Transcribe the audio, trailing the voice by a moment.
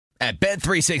At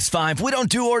Bet365, we don't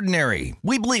do ordinary.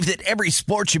 We believe that every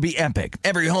sport should be epic.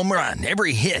 Every home run,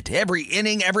 every hit, every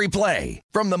inning, every play.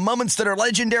 From the moments that are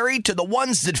legendary to the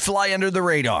ones that fly under the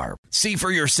radar. See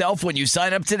for yourself when you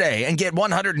sign up today and get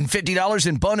 $150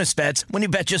 in bonus bets when you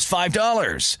bet just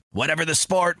 $5. Whatever the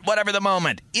sport, whatever the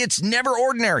moment, it's never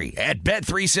ordinary at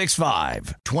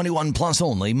Bet365. 21 plus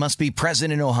only. Must be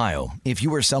present in Ohio. If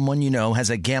you or someone you know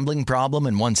has a gambling problem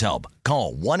and wants help,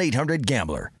 call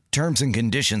 1-800-GAMBLER. Terms and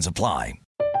conditions apply.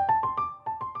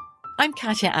 I'm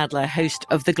Katya Adler, host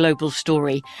of The Global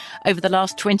Story. Over the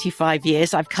last 25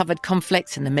 years, I've covered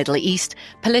conflicts in the Middle East,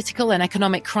 political and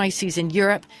economic crises in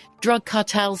Europe, drug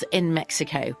cartels in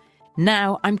Mexico.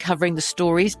 Now I'm covering the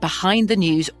stories behind the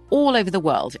news all over the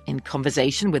world in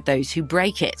conversation with those who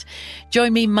break it.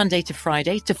 Join me Monday to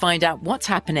Friday to find out what's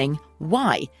happening,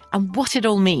 why, and what it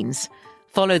all means.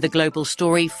 Follow The Global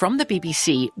Story from the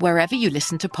BBC wherever you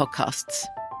listen to podcasts.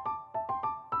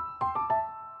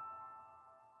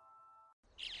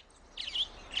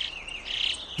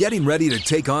 Getting ready to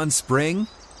take on spring?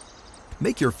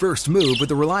 Make your first move with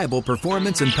the reliable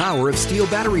performance and power of Steel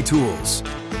battery tools.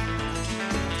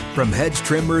 From hedge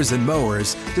trimmers and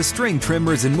mowers to string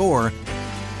trimmers and more,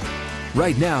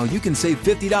 right now you can save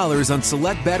 $50 on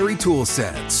select battery tool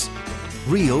sets.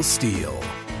 Real Steel.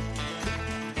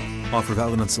 Offer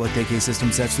valid on select AK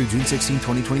system sets through June 16,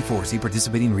 2024. See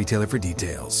participating retailer for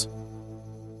details.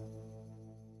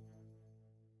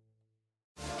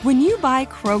 When you buy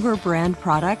Kroger brand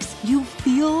products, you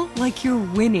feel like you're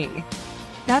winning.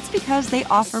 That's because they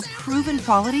offer proven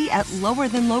quality at lower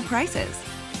than low prices.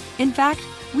 In fact,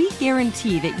 we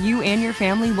guarantee that you and your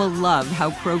family will love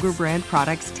how Kroger brand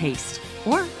products taste,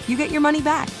 or you get your money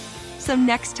back. So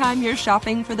next time you're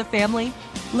shopping for the family,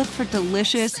 look for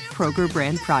delicious Kroger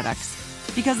brand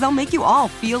products, because they'll make you all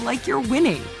feel like you're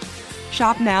winning.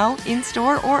 Shop now,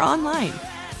 in-store, or online.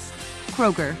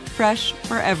 Kroger, fresh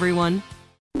for everyone.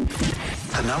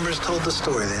 The numbers told the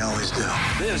story, they always do.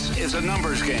 This is A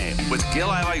Numbers Game with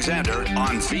Gil Alexander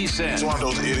on VSiN. It's one of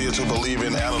those idiots who believe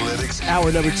in analytics.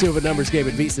 Hour number 2 of A Numbers Game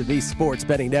at VSiN, the Sports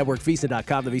Betting Network,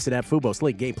 VSiN.com, the VSiN app, Fubo,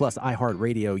 Sling, Game Plus,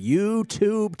 iHeartRadio,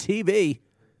 YouTube TV.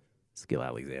 It's Gil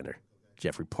Alexander.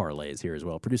 Jeffrey Parlay is here as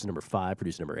well. Producer number 5,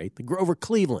 producer number 8, the Grover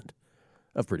Cleveland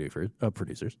of producers.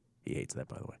 He hates that,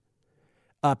 by the way.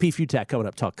 P. Futak coming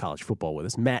up, talk college football with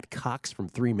us. Matt Cox from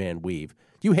Three Man Weave.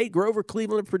 Do you hate Grover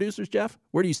Cleveland of producers, Jeff?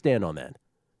 Where do you stand on that?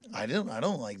 I don't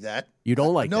like that. You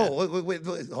don't like that? No, wait,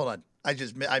 hold on. I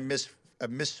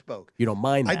misspoke. You don't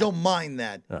mind that? I don't mind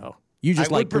that. Oh. You just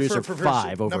like producer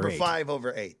 5 over 8. Number 5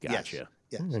 over 8. Gotcha.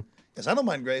 Yes. Yes, I don't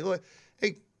mind Greg.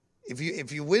 Hey,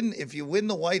 if you win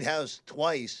the White House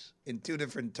twice in 2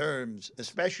 different terms,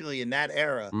 especially in that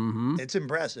era, it's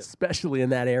impressive. Especially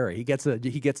in that era. He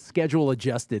gets schedule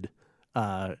adjusted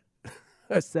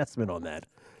assessment on that.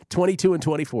 22 and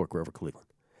 24, Grover Cleveland.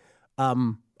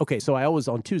 Okay, so I always,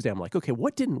 on Tuesday, I'm like, okay,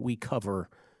 what didn't we cover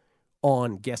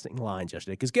on Guessing Lines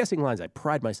yesterday? Because Guessing Lines, I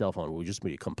pride myself on, would just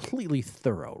be completely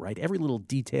thorough, right? Every little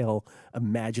detail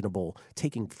imaginable,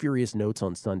 taking furious notes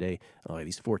on Sunday.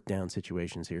 These 4th down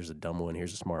situations, here's a dumb one,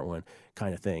 here's a smart one,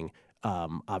 kind of thing.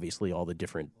 Obviously, all the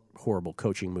different horrible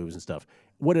coaching moves and stuff.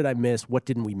 What did I miss? What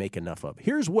didn't we make enough of?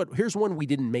 Here's one we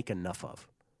didn't make enough of.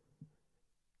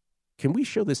 Can we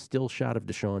show this still shot of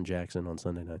Deshaun Jackson on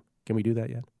Sunday night? Can we do that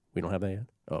yet? We don't have that yet?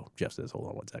 Oh, Jeff says, hold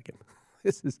on one second.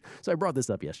 So I brought this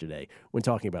up yesterday when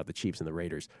talking about the Chiefs and the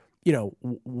Raiders. You know,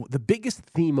 the biggest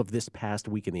theme of this past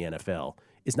week in the NFL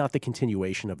is not the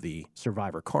continuation of the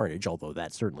Survivor carnage, although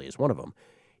that certainly is one of them.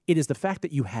 It is the fact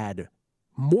that you had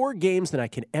more games than I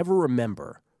can ever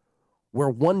remember where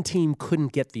one team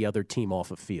couldn't get the other team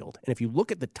off a field. And if you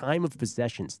look at the time of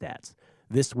possession stats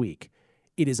this week,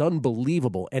 it is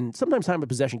unbelievable. And sometimes time of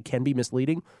possession can be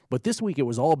misleading, but this week it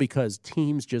was all because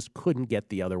teams just couldn't get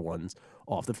the other ones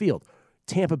off the field.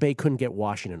 Tampa Bay couldn't get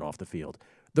Washington off the field.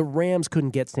 The Rams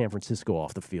couldn't get San Francisco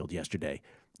off the field yesterday.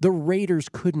 The Raiders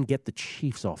couldn't get the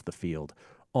Chiefs off the field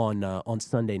on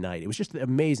Sunday night. It was just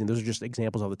amazing. Those are just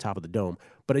examples off the top of the dome.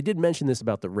 But I did mention this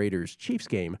about the Raiders-Chiefs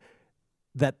game,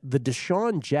 that the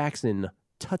Deshaun Jackson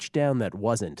touchdown that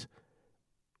wasn't,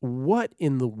 what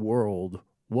in the world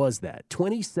was that?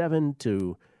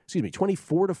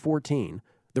 24-14.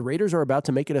 The Raiders are about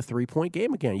to make it a 3-point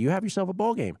game again. You have yourself a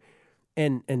ball game.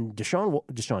 And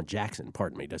Deshaun Jackson,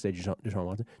 pardon me, did I say Deshaun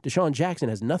Watson? Deshaun Jackson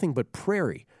has nothing but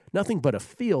prairie, nothing but a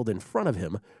field in front of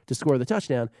him to score the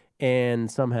touchdown,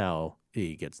 and somehow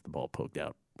he gets the ball poked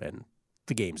out, and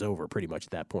the game's over pretty much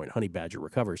at that point. Honey Badger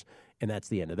recovers, and that's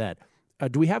the end of that.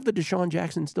 Do we have the Deshaun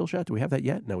Jackson still shot? Do we have that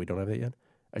yet? No, we don't have that yet.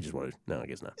 I just wanted. No, I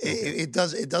guess not. Okay. It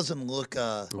doesn't look.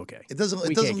 Okay. It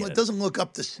doesn't look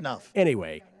up to snuff.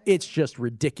 Anyway, It's just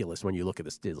ridiculous when you look at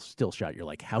the still shot. You're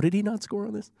like, how did he not score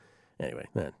on this? Anyway,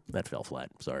 that fell flat.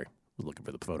 Sorry. I was looking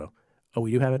for the photo. Oh,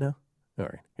 we do have it now? All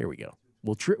right, here we go.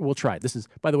 We'll try it. This is,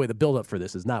 by the way, the build-up for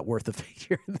this is not worth the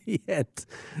figure in the end.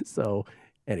 So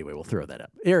anyway, we'll throw that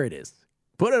up. There it is.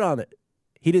 Put it on it.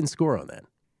 He didn't score on that.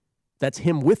 That's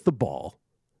him with the ball,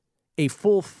 a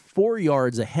full 4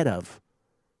 yards ahead of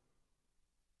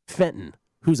Fenton,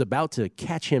 who's about to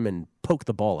catch him and poke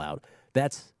the ball out.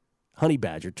 That's Honey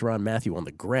Badger, Tyrann Mathieu on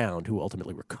the ground, who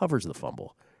ultimately recovers the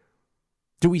fumble.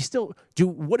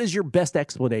 What is your best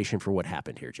explanation for what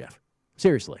happened here, Jeff?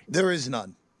 Seriously. There is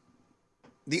none.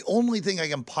 The only thing I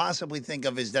can possibly think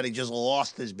of is that he just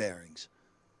lost his bearings.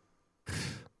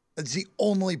 That's the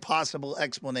only possible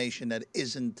explanation that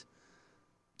isn't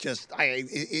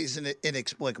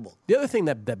inexplicable. The other thing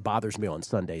that bothers me on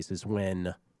Sundays is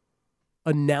when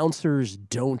announcers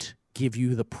don't give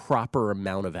you the proper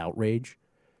amount of outrage.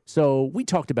 So we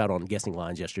talked about on Guessing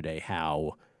Lines yesterday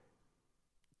how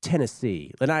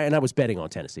Tennessee, and I was betting on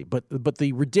Tennessee, but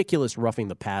the ridiculous roughing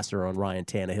the passer on Ryan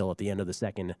Tannehill at the end of the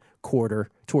second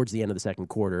quarter, towards the end of the second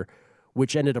quarter,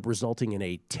 which ended up resulting in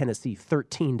a Tennessee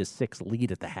 13-6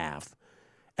 lead at the half,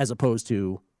 as opposed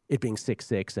to it being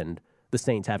 6-6 and the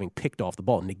Saints having picked off the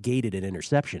ball, negated an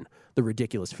interception, the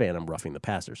ridiculous phantom roughing the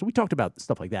passer. So we talked about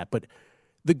stuff like that, but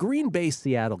the Green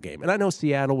Bay-Seattle game, and I know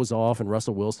Seattle was off and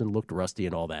Russell Wilson looked rusty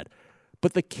and all that,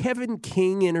 but the Kevin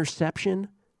King interception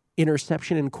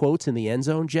in quotes in the end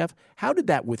zone, Jeff, how did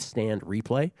that withstand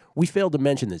replay? We failed to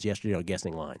mention this yesterday on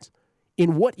Guessing Lines.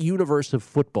 In what universe of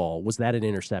football was that an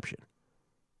interception?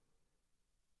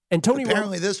 And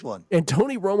apparently this one. And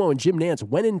Tony Romo and Jim Nantz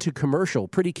went into commercial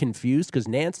pretty confused because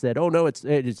Nantz said, "Oh no, it's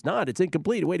not. It's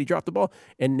incomplete. Wait, he dropped the ball."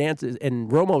 And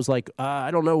Romo's like,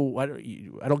 "I don't know.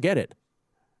 I don't get it."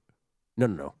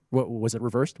 No. What was it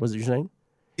reversed? Was it you're saying?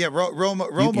 Yeah,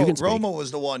 Romo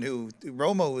was the one who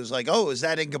Romo was like, "Oh, is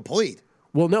that incomplete?"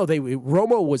 Well, no,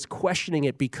 Romo was questioning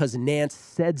it because Nantz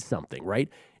said something, right?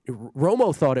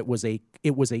 Romo thought it was a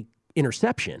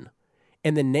interception,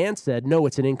 and then Nantz said, "No,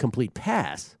 it's an incomplete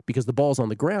pass because the ball's on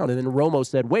the ground." And then Romo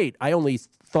said, "Wait, I only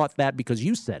thought that because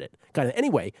you said it." Kind of.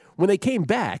 Anyway, when they came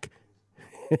back,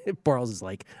 Barles is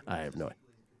like, "I have no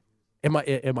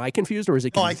idea." Am I confused or is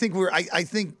it? Oh, I think I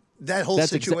think that whole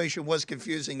situation was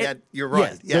confusing. You're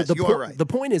right. Yes, you are right. The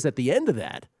point is, at the end of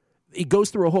that, it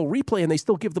goes through a whole replay, and they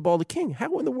still give the ball to King.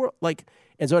 How in the world?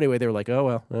 And so anyway, they were like,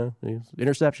 "Oh well,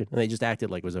 interception," and they just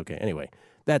acted like it was okay. Anyway,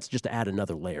 that's just to add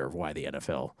another layer of why the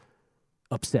NFL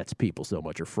upsets people so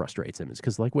much or frustrates them. It's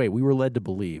because, wait, we were led to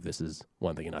believe this is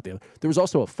one thing and not the other. There was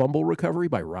also a fumble recovery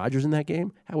by Rodgers in that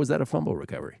game. How was that a fumble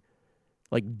recovery?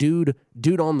 Dude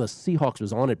on the Seahawks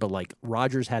was on it, but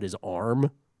Rodgers had his arm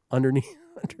underneath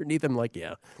him.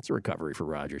 Yeah, it's a recovery for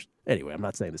Rodgers. Anyway, I'm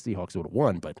not saying the Seahawks would have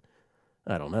won, but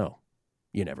I don't know.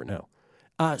 You never know.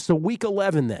 So week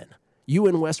 11 then. You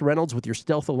and Wes Reynolds with your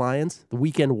Stealth Alliance, the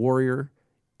Weekend Warrior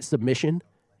submission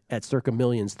at Circa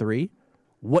Millions 3.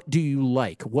 What do you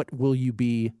like? What will you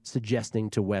be suggesting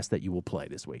to Wes that you will play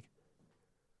this week?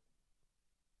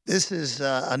 This is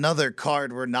another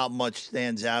card where not much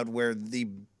stands out, where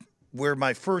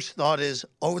my first thought is,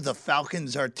 the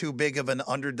Falcons are too big of an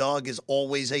underdog is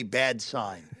always a bad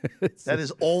sign. That is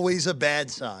always a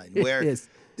bad sign. Where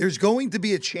there's going to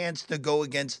be a chance to go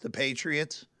against the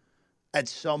Patriots at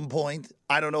some point.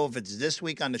 I don't know if it's this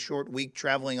week on the short week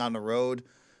traveling on the road.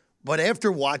 But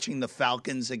after watching the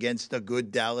Falcons against a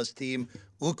good Dallas team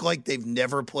look like they've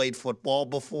never played football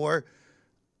before,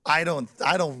 I don't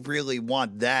really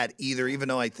want that either, even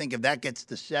though I think if that gets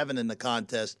to 7 in the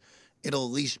contest, it'll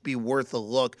at least be worth a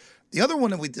look. The other one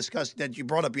that we discussed that you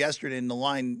brought up yesterday in the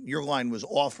line, your line was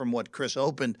off from what Chris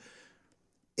opened,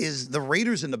 is the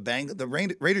Raiders and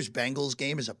the Raiders-Bengals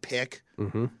game is a pick.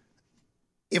 Mm-hmm.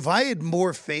 If I had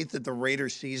more faith that the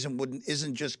Raiders season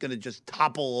isn't just going to just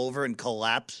topple over and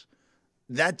collapse,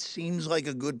 that seems like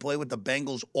a good play with the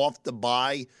Bengals off the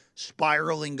bye,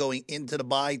 spiraling going into the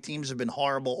bye. Teams have been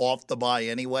horrible off the bye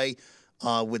anyway,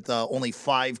 with only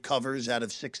 5 covers out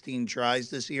of 16 tries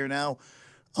this year now.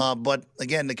 But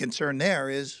again, the concern there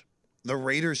is the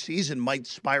Raiders season might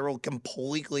spiral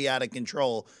completely out of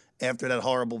control after that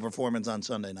horrible performance on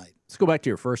Sunday night. Let's go back to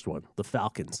your first one, the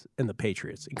Falcons and the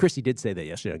Patriots. And Christy did say that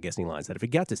yesterday on Guessing Lines, that if it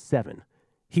got to 7,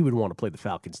 he would want to play the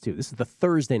Falcons too. This is the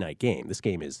Thursday night game. This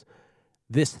game is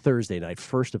this Thursday night,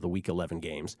 first of the Week 11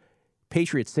 games.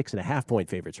 Patriots 6.5-point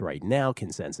favorites right now,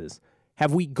 consensus.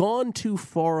 Have we gone too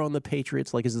far on the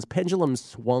Patriots? Is this pendulum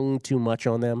swung too much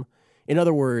on them? In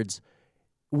other words,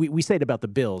 we say it about the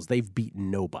Bills. They've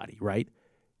beaten nobody, right?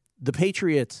 The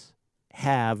Patriots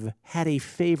have had a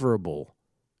favorable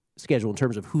schedule in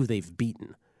terms of who they've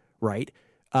beaten, right?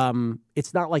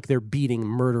 It's not like they're beating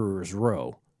Murderers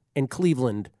Row. And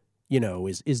Cleveland,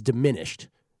 is diminished.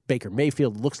 Baker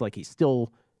Mayfield looks like he's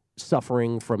still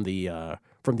suffering from the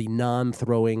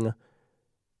non-throwing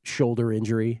shoulder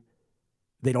injury.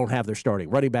 They don't have their starting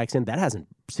running backs in. That hasn't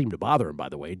seemed to bother him, by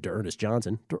the way. D'Ernest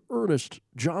Johnson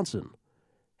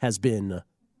has been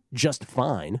just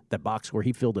fine. That box score,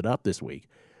 he filled it up this week.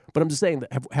 But I'm just saying,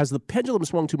 has the pendulum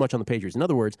swung too much on the Patriots? In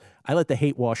other words, I let the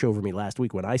hate wash over me last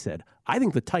week when I said, I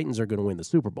think the Titans are going to win the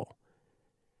Super Bowl.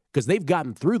 Because they've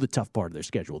gotten through the tough part of their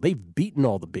schedule. They've beaten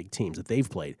all the big teams that they've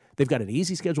played. They've got an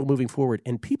easy schedule moving forward.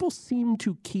 And people seem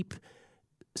to keep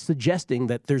suggesting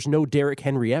that there's no Derrick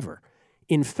Henry ever.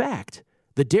 In fact,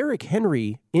 the Derrick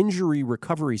Henry injury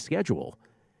recovery schedule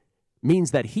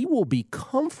means that he will be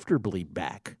comfortably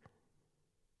back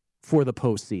for the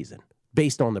postseason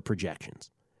based on the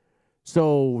projections.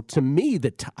 So to me,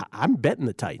 I'm betting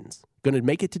the Titans. Going to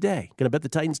make it today. Going to bet the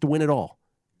Titans to win it all.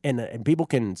 And people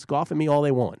can scoff at me all they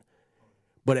want.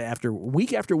 But after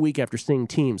week after week after seeing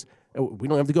teams, we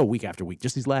don't have to go week after week,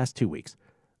 just these last 2 weeks.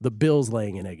 The Bills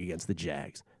laying an egg against the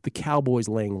Jags. The Cowboys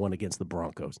laying one against the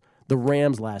Broncos. The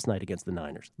Rams last night against the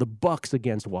Niners. The Bucs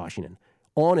against Washington.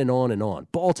 On and on and on.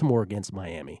 Baltimore against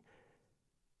Miami.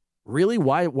 Really?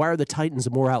 Why are the Titans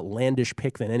a more outlandish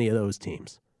pick than any of those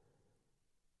teams?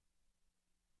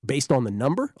 Based on the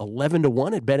number,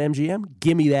 11-1 at BetMGM?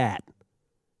 Give me that.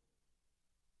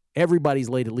 Everybody's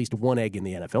laid at least one egg in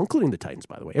the NFL, including the Titans,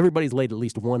 by the way. Everybody's laid at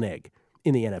least one egg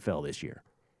in the NFL this year.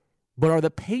 But are the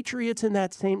Patriots in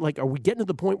that same, are we getting to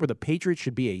the point where the Patriots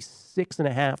should be a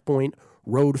 6.5-point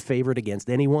road favorite against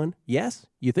anyone? Yes?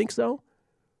 You think so?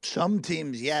 Some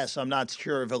teams, yes. I'm not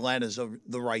sure if Atlanta's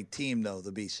the right team, though,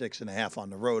 to be 6.5 on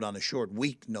the road on a short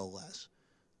week, no less.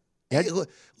 Hey,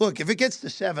 look, if it gets to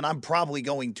 7, I'm probably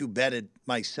going to bet it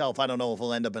myself. I don't know if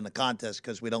we'll end up in a contest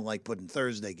because we don't like putting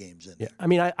Thursday games in. Yeah, I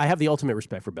mean, I have the ultimate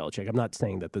respect for Belichick. I'm not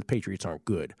saying that the Patriots aren't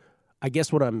good. I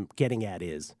guess what I'm getting at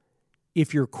is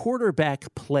if your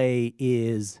quarterback play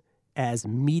is as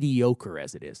mediocre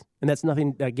as it is, and that's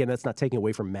nothing, again, that's not taking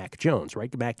away from Mac Jones,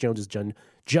 right? Mac Jones has done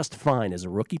just fine as a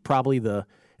rookie, probably and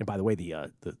by the way,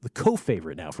 the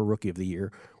co-favorite now for Rookie of the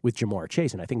Year with Jamar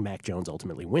Chase, and I think Mac Jones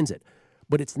ultimately wins it.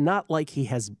 But it's not like he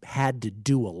has had to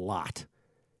do a lot.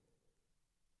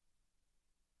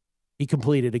 He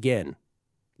completed, again,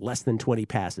 less than 20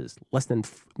 passes, less than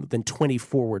 20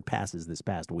 forward passes this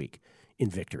past week in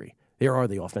victory. There are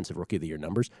the Offensive Rookie of the Year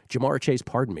numbers. Jamar Chase, at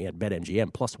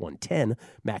BetMGM, plus 110.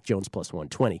 Mac Jones, plus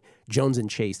 120. Jones and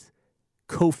Chase,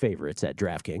 co-favorites at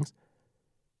DraftKings.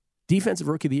 Defensive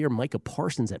Rookie of the Year, Micah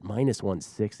Parsons at minus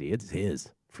 160. It's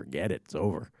his. Forget it. It's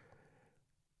over.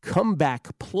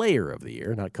 Comeback Player of the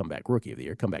Year, not Comeback Rookie of the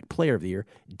Year, Comeback Player of the Year,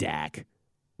 Dak,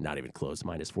 not even close,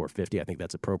 minus 450. I think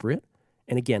that's appropriate.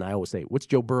 And again, I always say, what's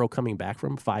Joe Burrow coming back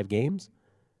from? 5 games?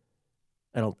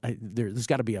 There's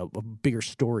got to be a bigger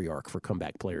story arc for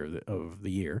Comeback Player of the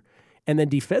Year. And then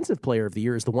Defensive Player of the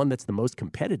Year is the one that's the most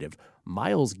competitive.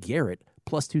 Myles Garrett,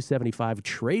 plus 275.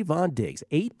 Trayvon Diggs,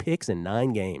 8 picks in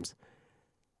 9 games,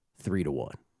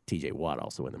 3-1. TJ Watt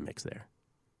also in the mix there.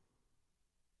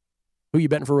 Who you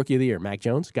betting for Rookie of the Year? Mac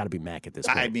Jones? Got to be Mac at this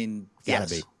point. I mean,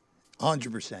 gotta yes.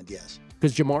 100% yes.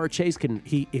 Because Jamar Chase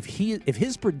if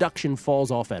his production falls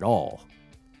off at all,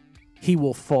 he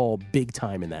will fall big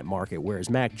time in that market. Whereas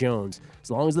Mac Jones,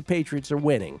 as long as the Patriots are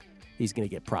winning, he's going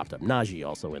to get propped up. Najee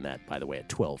also in that, by the way, at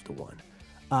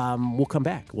 12-1. We'll come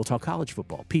back. We'll talk college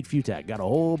football. Pete Futak got a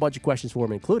whole bunch of questions for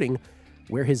him, including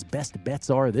where his best bets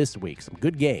are this week. Some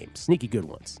good games, sneaky good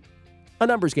ones. A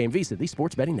numbers game, VSiN, the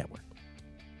Sports Betting Network.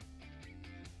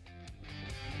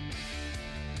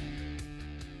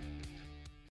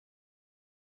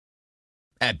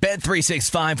 At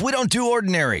Bet365, we don't do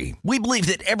ordinary. We believe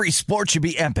that every sport should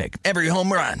be epic. Every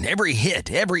home run, every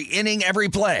hit, every inning, every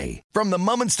play. From the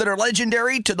moments that are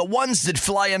legendary to the ones that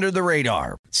fly under the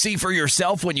radar. See for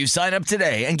yourself when you sign up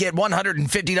today and get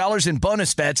 $150 in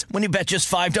bonus bets when you bet just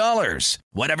 $5.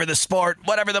 Whatever the sport,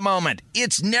 whatever the moment,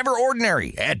 it's never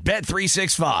ordinary at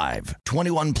Bet365.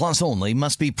 21 plus only.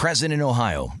 Must be present in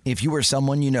Ohio. If you or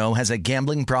someone you know has a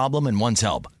gambling problem and wants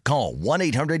help, call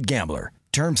 1-800-GAMBLER.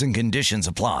 Terms and conditions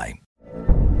apply.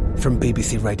 From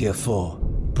BBC Radio 4,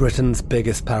 Britain's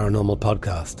biggest paranormal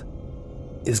podcast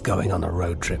is going on a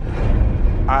road trip.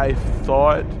 I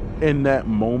thought in that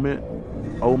moment,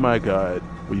 oh my God,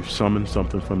 we've summoned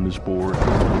something from this board.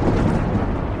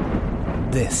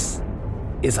 This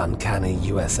is Uncanny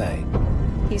USA.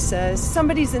 He says,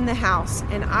 somebody's in the house,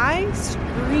 and I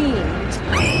screamed...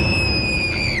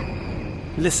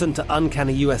 Listen to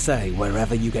Uncanny USA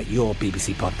wherever you get your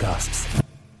BBC podcasts,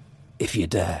 if you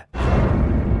dare.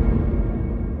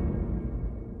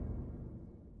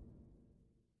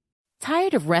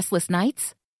 Tired of restless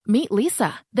nights? Meet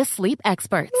Leesa, the sleep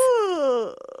experts.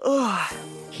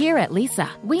 Here at Leesa,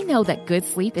 we know that good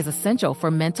sleep is essential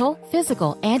for mental,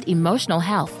 physical, and emotional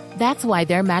health. That's why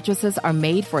their mattresses are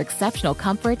made for exceptional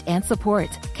comfort and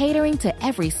support, catering to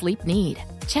every sleep need.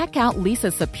 Check out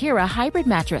Leesa's Sapira Hybrid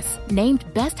Mattress,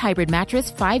 named Best Hybrid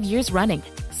Mattress 5 years running.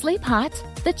 Sleep hot?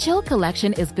 The Chill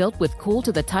Collection is built with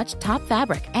cool-to-the-touch top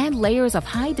fabric and layers of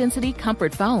high-density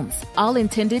comfort foams, all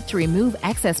intended to remove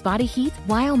excess body heat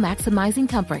while maximizing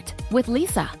comfort. With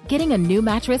Leesa, getting a new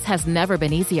mattress has never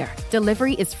been easier.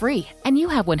 Delivery is free, and you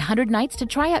have 100 nights to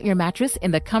try out your mattress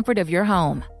in the comfort of your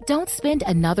home. Don't spend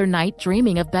another night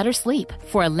dreaming of better sleep.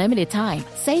 For a limited time,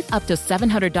 save up to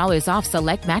 $700 off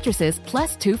select mattresses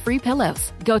plus 2 free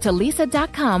pillows. Go to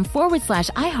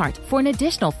leesa.com/iHeart for an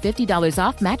additional $50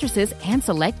 off mattresses and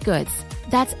select goods.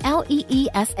 That's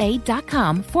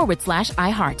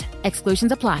LEESA.com/iHeart.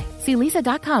 Exclusions apply. See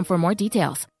leesa.com for more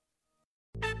details.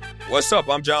 What's up?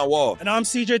 I'm John Wall. And I'm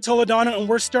CJ Toledano, and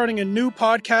we're starting a new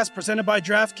podcast presented by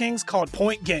DraftKings called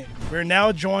Point Game. We're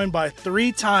now joined by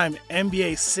 3-time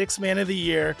NBA Sixth Man of the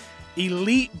Year,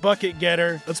 elite bucket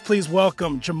getter. Let's please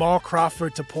welcome Jamal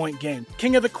Crawford to Point Game.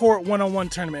 King of the Court one-on-one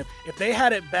tournament. If they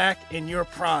had it back in your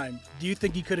prime, do you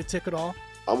think you could have took it all?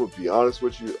 I'm going to be honest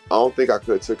with you. I don't think I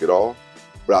could have took it all,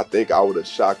 but I think I would have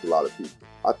shocked a lot of people.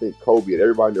 I think Kobe and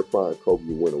everybody in their prime, Kobe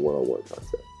would win a one-on-one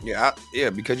contest. Yeah,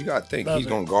 because you got to think, he's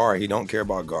going to guard. He don't care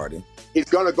about guarding. He's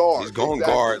going to guard. He's going to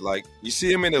guard. Like, you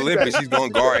see him in the Olympics, he's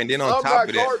going to guard. And then on top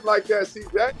of that. Like that, see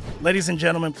that? Ladies and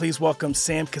gentlemen, please welcome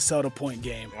Sam Cassell to Point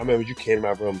Game. I remember you came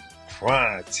out from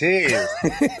prime 10.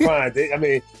 Prime. I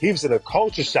mean, he was in a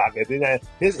culture shock. And then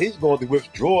he's going through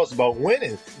withdrawals about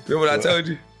winning. Remember what I told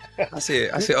you? I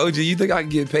said, OG, you think I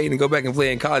can get paid and go back and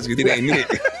play in college because it ain't it?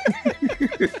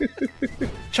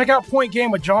 Check out Point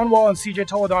Game with John Wall and CJ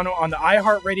Toledano on the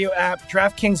iHeartRadio app,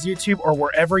 DraftKings YouTube, or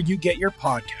wherever you get your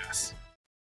podcasts.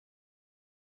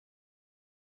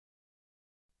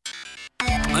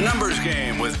 The Numbers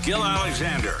Game with Gil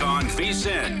Alexander on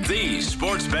VSiN, the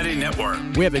sports betting network.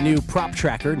 We have a new prop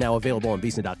tracker now available on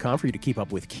VSiN.com for you to keep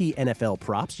up with key NFL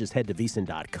props. Just head to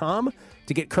VSiN.com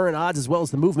to get current odds as well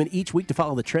as the movement each week to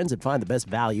follow the trends and find the best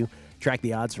value. Track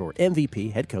the odds for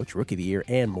MVP, head coach, rookie of the year,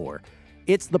 and more.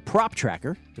 It's the prop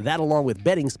tracker, that along with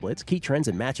betting splits, key trends,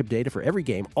 and matchup data for every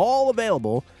game, all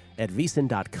available at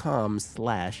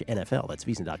VSiN.com/NFL. That's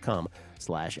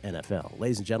VSiN.com/NFL.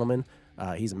 Ladies and gentlemen,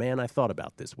 he's a man I thought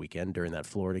about this weekend during that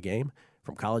Florida game.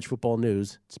 From College Football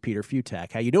News, it's Peter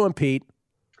Futak. How you doing, Pete?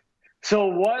 So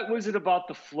what was it about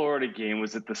the Florida game?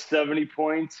 Was it the 70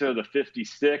 points or the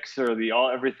 56 or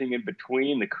everything in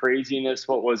between, the craziness?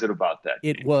 What was it about that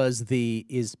game? It was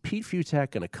is Pete Futak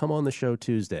going to come on the show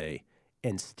Tuesday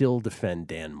and still defend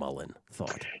Dan Mullen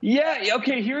thought? Yeah,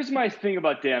 okay, here's my thing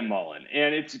about Dan Mullen,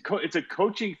 and it's a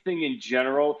coaching thing in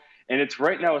general, and it's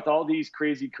right now with all these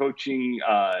crazy coaching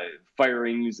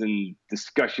firings and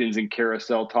discussions and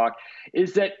carousel talk,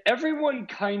 is that everyone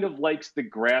kind of likes the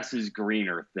grass is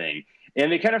greener thing.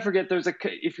 And they kind of forget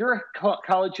if you're a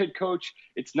college head coach,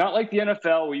 it's not like the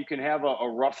NFL where you can have a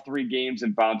rough 3 games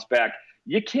and bounce back.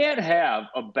 You can't have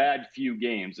a bad few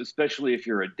games, especially if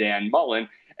you're a Dan Mullen,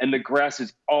 and the grass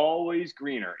is always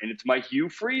greener. And it's my Hugh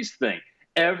Freeze thing.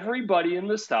 Everybody in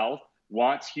the South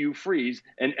wants Hugh Freeze,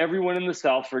 and everyone in the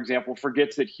South, for example,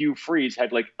 forgets that Hugh Freeze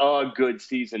had like a good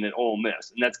season at Ole Miss,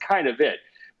 and that's kind of it.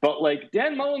 But like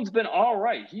Dan Mullen's been all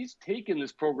right. He's taken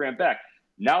this program back.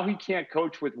 Now he can't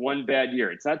coach with one bad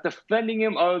year. It's not defending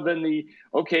him other than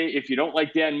if you don't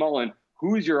like Dan Mullen,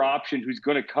 who's your option who's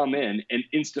going to come in and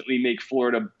instantly make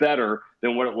Florida better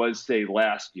than what it was, say,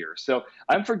 last year? So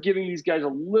I'm for giving these guys a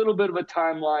little bit of a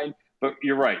timeline, but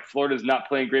you're right. Florida's not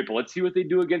playing great, but let's see what they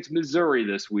do against Missouri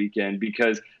this weekend,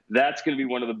 because that's going to be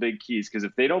one of the big keys, because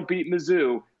if they don't beat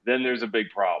Mizzou, then there's a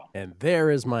big problem. And there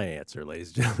is my answer,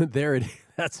 ladies and gentlemen. There it is.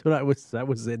 That's what I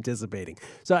was anticipating.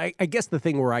 So I guess the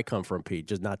thing where I come from, Pete,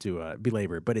 just not to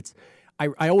belabor it, but it's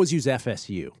I always use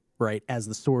FSU, right, as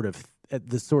the sort of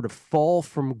fall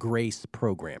from grace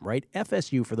program, right?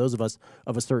 FSU, for those of us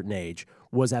of a certain age,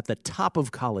 was at the top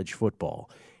of college football.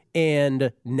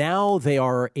 And now they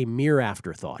are a mere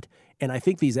afterthought. And I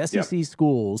think these SEC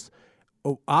schools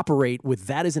operate with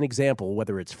that as an example,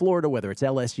 whether it's Florida, whether it's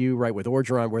LSU, right, with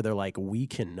Orgeron, where they're like, we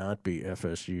cannot be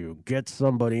FSU. Get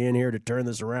somebody in here to turn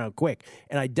this around quick.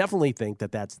 And I definitely think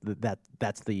that's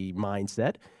the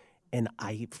mindset. And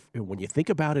when you think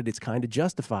about it, it's kind of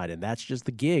justified, and that's just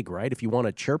the gig, right? If you want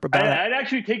to chirp about it. I'd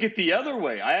actually take it the other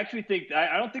way. I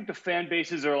don't think the fan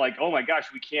bases are like, oh my gosh,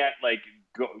 we can't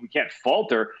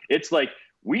falter. It's like,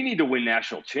 we need to win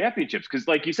national championships. Because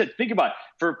like you said, think about it.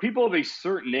 For people of a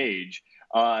certain age,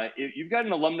 You've got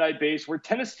an alumni base where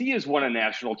Tennessee has won a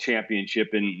national championship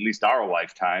in at least our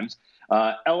lifetimes.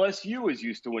 LSU is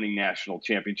used to winning national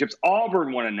championships.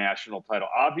 Auburn won a national title.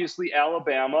 Obviously,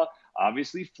 Alabama.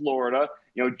 Obviously, Florida.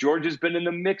 Georgia's been in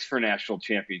the mix for national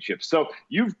championships. So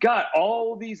you've got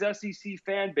all these SEC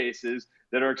fan bases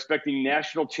that are expecting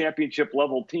national championship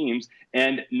level teams,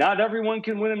 and not everyone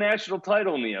can win a national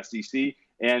title in the SEC,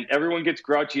 and everyone gets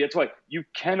grouchy. That's why you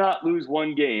cannot lose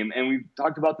one game, and we've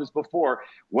talked about this before.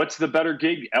 What's the better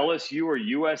gig, LSU or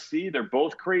USC? They're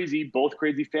both crazy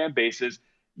fan bases.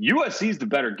 USC is the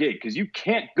better gig because you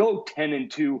can't go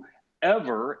 10-2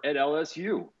 ever at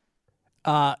LSU.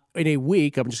 In a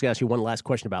week, I'm just going to ask you one last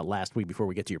question about last week before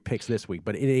we get to your picks this week.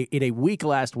 But in a week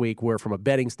last week where, from a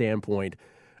betting standpoint,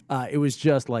 it was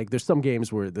just like there's some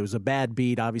games where there was a bad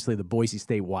beat. Obviously, the Boise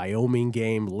State-Wyoming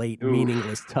game, late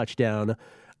meaningless touchdown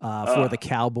for the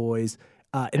Cowboys.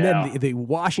 And then the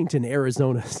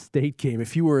Washington-Arizona State game,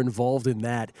 if you were involved in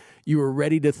that, you were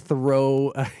ready to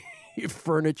throw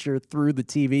furniture through the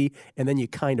TV, and then you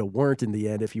kind of weren't in the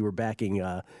end if you were backing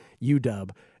UW.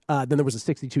 Then there was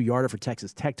a 62-yarder for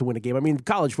Texas Tech to win a game. I mean,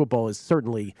 college football is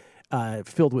certainly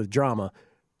filled with drama.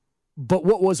 But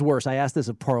what was worse? I asked this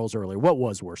of Parles earlier. What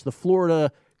was worse? The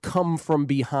Florida come from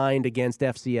behind against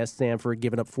FCS Sanford,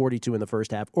 giving up 42 in the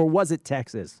first half, or was it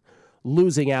Texas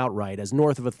losing outright as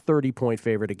north of a 30-point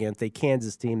favorite against a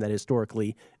Kansas team that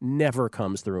historically never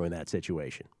comes through in that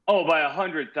situation? Oh, by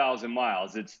 100,000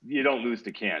 miles. You don't lose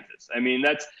to Kansas.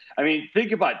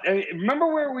 Think about it.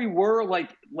 Remember where we were like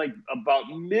about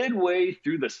midway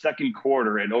through the second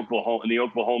quarter in Oklahoma, in the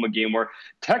Oklahoma game, where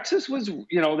Texas was,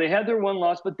 they had their one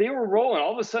loss, but they were rolling.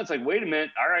 All of a sudden, it's like, wait a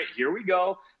minute. All right, here we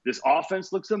go. This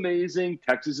offense looks amazing.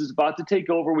 Texas is about to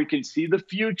take over. We can see the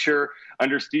future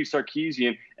under Steve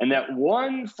Sarkisian. And that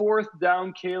 1 4th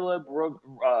down Caleb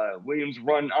Williams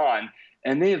run on,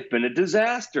 and they have been a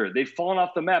disaster. They've fallen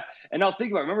off the map. And now think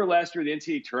about it. Remember last year, the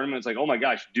NCAA tournament, it's like, oh my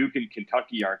gosh, Duke and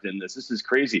Kentucky aren't in this. This is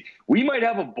crazy. We might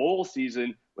have a bowl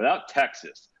season without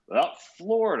Texas, without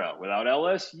Florida, without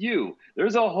LSU.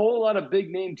 There's a whole lot of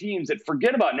big-name teams that,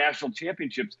 forget about national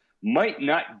championships, might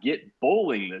not get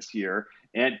bowling this year.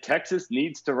 And Texas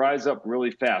needs to rise up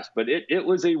really fast. But it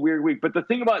was a weird week. But the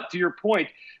thing about, to your point,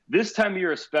 this time of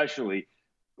year especially,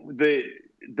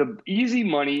 the easy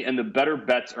money and the better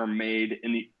bets are made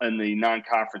in the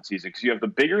non-conference season because you have the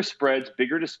bigger spreads,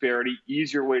 bigger disparity,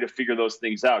 easier way to figure those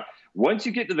things out. Once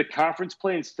you get to the conference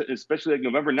play, especially like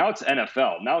November, now it's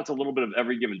NFL. Now it's a little bit of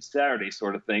every given Saturday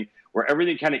sort of thing where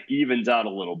everything kind of evens out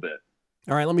a little bit.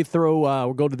 All right, let me throw,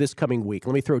 we'll go to this coming week.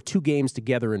 Let me throw two games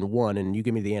together in one, and you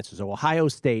give me the answer. So Ohio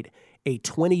State, a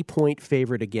 20-point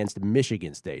favorite against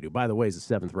Michigan State, who, by the way, is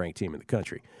the 7th-ranked team in the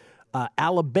country.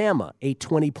 Alabama, a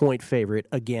 20-point favorite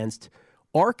against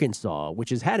Arkansas,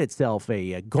 which has had itself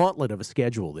a gauntlet of a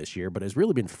schedule this year, but has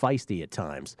really been feisty at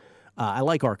times. I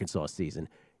like Arkansas' season.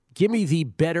 Give me the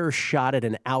better shot at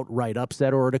an outright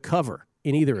upset or to cover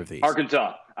in either of these.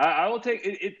 Arkansas. I will take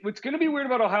it. What's going to be weird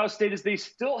about Ohio State is they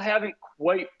still haven't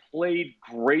quite played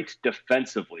great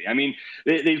defensively. I mean,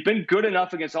 they've been good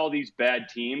enough against all these bad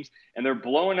teams, and they're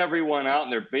blowing everyone out,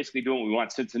 and they're basically doing what we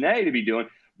want Cincinnati to be doing.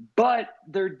 But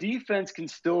their defense can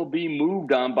still be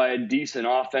moved on by a decent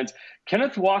offense.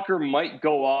 Kenneth Walker might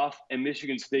go off, and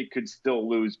Michigan State could still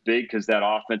lose big because that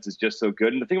offense is just so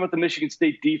good. And the thing about the Michigan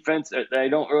State defense that I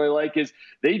don't really like is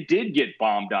they did get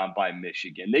bombed on by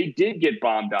Michigan. They did get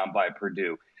bombed on by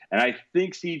Purdue. And I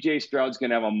think C.J. Stroud's going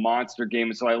to have a monster game.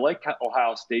 And so I like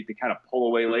Ohio State to kind of pull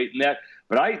away late in that.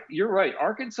 But you're right.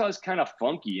 Arkansas is kind of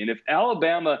funky. And if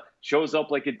Alabama shows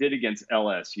up like it did against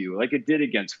LSU, like it did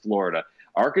against Florida,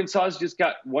 Arkansas has just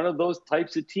got one of those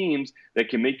types of teams that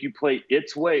can make you play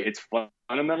its way. It's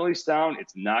fundamentally sound.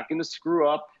 It's not going to screw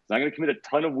up. It's not going to commit a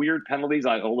ton of weird penalties,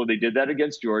 although they did that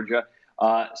against Georgia.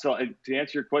 So to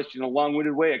answer your question in a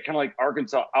long-winded way, I kind of like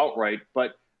Arkansas outright,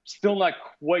 but still not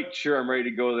quite sure I'm ready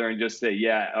to go there and just say,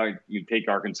 yeah, you take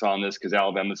Arkansas on this because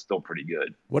Alabama's still pretty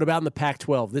good. What about in the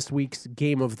Pac-12? This week's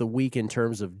game of the week in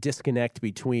terms of disconnect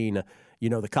between,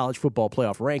 the college football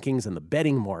playoff rankings and the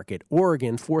betting market.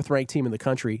 Oregon, 4th-ranked team in the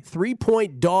country,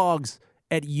 3-point dogs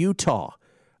at Utah.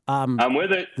 I'm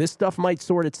with it. This stuff might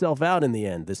sort itself out in the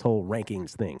end, this whole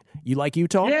rankings thing. You like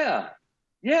Utah?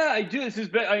 Yeah, I do. This has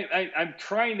been. I'm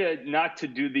trying not to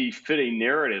do the fit a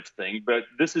narrative thing, but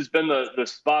this has been the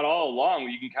spot all along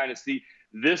where you can kind of see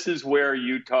this is where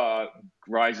Utah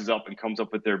rises up and comes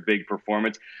up with their big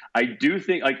performance. I do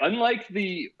think, unlike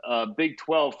the Big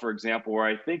 12, for example, where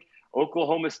I think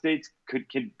Oklahoma State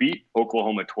can beat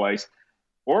Oklahoma twice,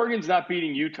 Oregon's not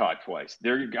beating Utah twice.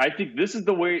 I think this is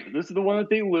the one that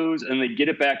they lose and they get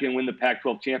it back and win the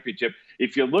Pac-12 championship.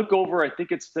 if you look over, I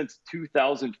think it's since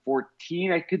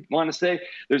 2014, I could want to say,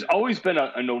 there's always been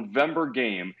a November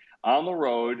game on the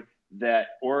road that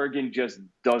Oregon just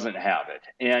doesn't have it.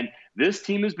 And this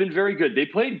team has been very good. They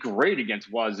played great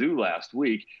against Wazoo last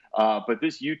week, but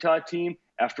this Utah team,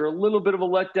 after a little bit of a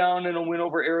letdown and a win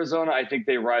over Arizona, I think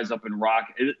they rise up and rock.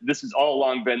 This has all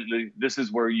along been this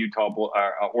is where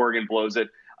Oregon blows it.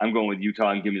 I'm going with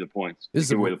Utah and give me the points.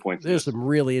 There's some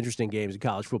really interesting games in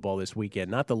college football this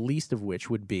weekend, not the least of which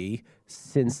would be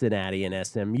Cincinnati and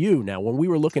SMU. Now, when we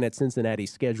were looking at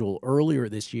Cincinnati's schedule earlier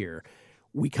this year,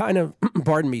 we kind of,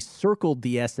 circled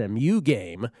the SMU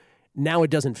game. Now it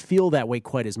doesn't feel that way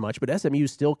quite as much, but SMU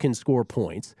still can score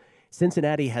points.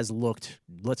 Cincinnati has looked,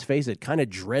 let's face it, kind of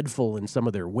dreadful in some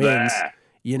of their wins.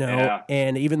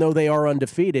 And even though they are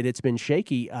undefeated, it's been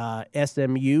shaky.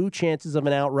 SMU, chances of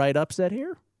an outright upset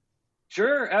here?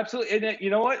 Sure, absolutely. And you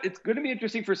know what? It's going to be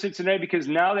interesting for Cincinnati because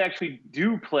now they actually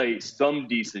do play some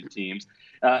decent teams.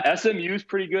 SMU is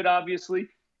pretty good, obviously.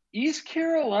 East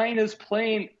Carolina's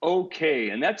playing okay,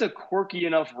 and that's a quirky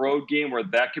enough road game where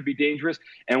that could be dangerous.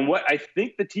 And what I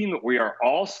think the team that we are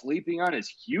all sleeping on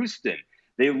is Houston.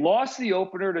 They lost the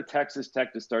opener to Texas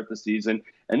Tech to start the season,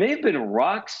 and they've been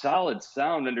rock solid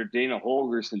sound under Dana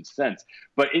Holgorsen since.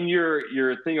 But in your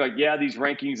thing, like, these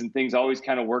rankings and things always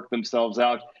kind of work themselves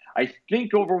out. I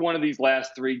think over one of these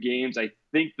last 3 games, I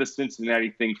think the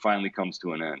Cincinnati thing finally comes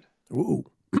to an end. Ooh.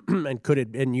 And could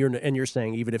it? And you're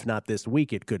saying even if not this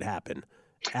week, it could happen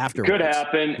afterwards. Could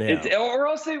happen, yeah. Or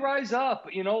else they rise up.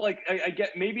 I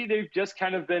get maybe they've just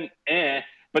kind of been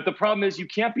but the problem is you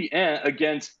can't be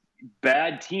against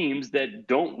bad teams that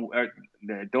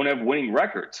don't have winning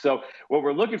records. So what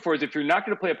we're looking for is if you're not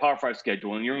going to play a Power 5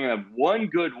 schedule and you're going to have one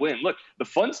good win. Look, the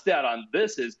fun stat on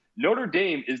this is Notre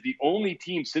Dame is the only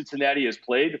team Cincinnati has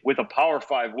played with a Power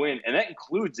 5 win, and that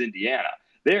includes Indiana.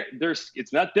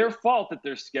 It's not their fault that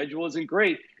their schedule isn't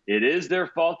great. It is their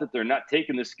fault that they're not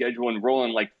taking the schedule and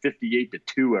rolling like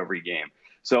 58-2 every game.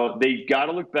 So they got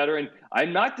to look better. And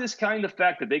I'm not discounting the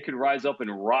fact that they could rise up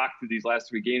and rock through these last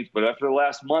 3 games. But after the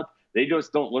last month, they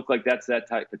just don't look like that's that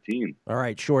type of team. All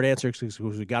right, short answer because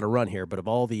we got to run here. But of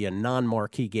all the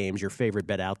non-marquee games, your favorite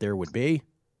bet out there would be?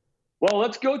 Well,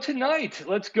 let's go tonight.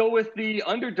 Let's go with the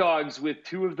underdogs with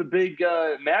 2 of the big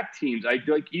MAC teams. I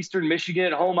like Eastern Michigan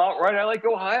at home outright. I like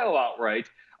Ohio outright.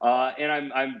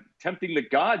 And I'm tempting the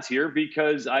gods here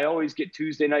because I always get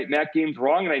Tuesday night MAC games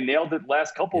wrong, and I nailed it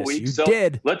last couple weeks. You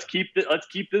did. Let's keep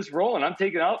this rolling. I'm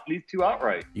taking out these 2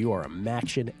 outright. You are a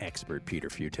MACtion expert, Peter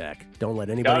Futak. Don't let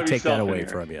anybody take that away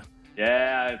from you.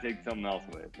 Yeah, I take something else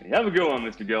away from me. Have a good one,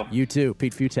 Mr. Gill. You too.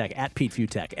 Pete Futak, at Pete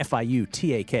Futak,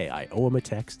 F-I-U-T-A-K. I owe him a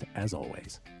text, as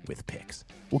always, with picks.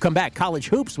 We'll come back. College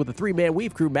Hoops with the 3-man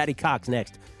weave crew. Matty Cox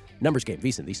next. Numbers Game,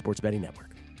 VSiN, the Sports Betting Network.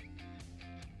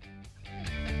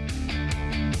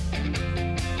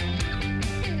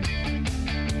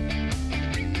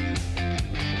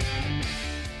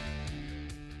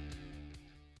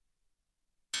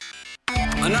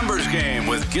 The Numbers Game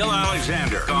with Gil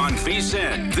Alexander on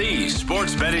VSiN, the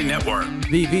Sports Betting Network.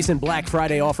 The VSiN Black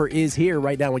Friday offer is here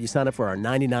right now when you sign up for our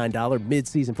 $99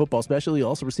 mid-season football special. You'll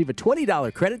also receive a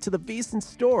 $20 credit to the VSiN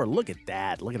store. Look at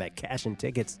that. Look at that. Cash and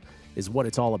tickets is what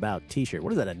it's all about. T-shirt.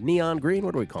 What is that, a neon green?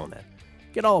 What are we calling that?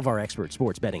 Get all of our expert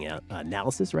sports betting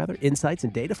analysis, insights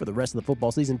and data for the rest of the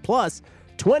football season, plus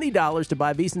 $20 to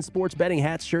buy VSiN sports betting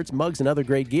hats, shirts, mugs, and other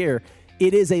great gear.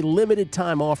 It is a limited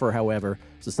time offer, however,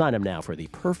 so sign up now for the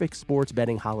perfect sports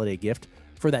betting holiday gift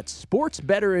for that sports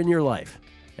better in your life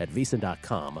at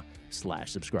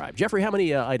VSiN.com/subscribe. Jeffrey, how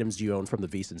many items do you own from the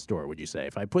VSiN store, would you say?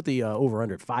 If I put the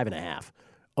over-under at 5.5,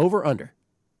 over-under?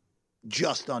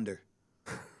 Just under.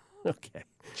 Okay.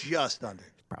 Just under.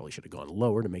 Probably should have gone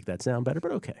lower to make that sound better,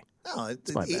 but okay. No,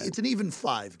 it's an even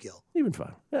 5, Gil. Even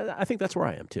 5. I think that's where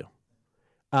I am, too.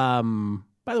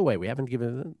 By the way, we haven't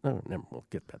given. We'll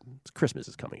get that. Christmas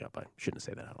is coming up. I shouldn't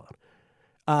say that out loud.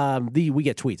 We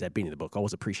get tweets at Beanie the Book.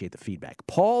 Always appreciate the feedback.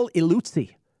 Paul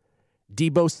Iluzzi,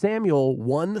 Deebo Samuel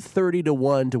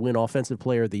 130-1 to win Offensive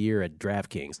Player of the Year at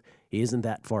DraftKings. He isn't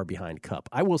that far behind Kupp.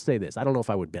 I will say this. I don't know if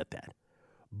I would bet that,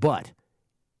 but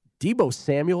Deebo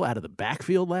Samuel out of the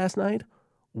backfield last night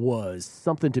was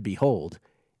something to behold.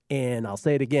 And I'll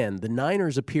say it again, the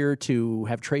Niners appear to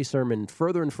have Trey Sermon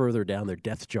further and further down their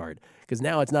depth chart because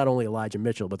now it's not only Elijah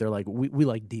Mitchell, but they're like, we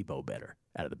like Deebo better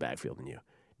out of the backfield than you.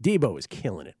 Deebo is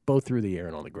killing it, both through the air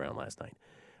and on the ground last night.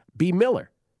 B.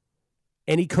 Miller,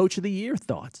 any Coach of the Year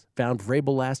thoughts? Found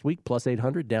Vrabel last week, plus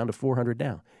 800, down to 400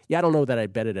 now. Yeah, I don't know that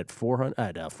I'd bet it at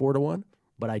 4-1,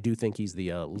 but I do think he's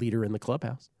the leader in the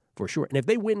clubhouse for sure. And if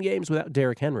they win games without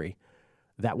Derrick Henry,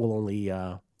 that will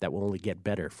only get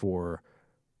better for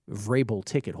Vrabel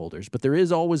ticket holders, but there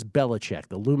is always Belichick,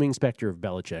 the looming specter of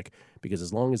Belichick, because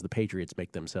as long as the Patriots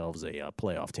make themselves a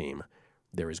playoff team,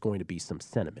 there is going to be some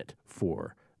sentiment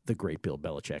for the great Bill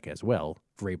Belichick as well,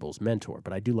 Vrabel's mentor.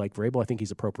 But I do like Vrabel. I think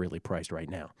he's appropriately priced right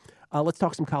now. Let's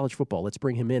talk some college football. Let's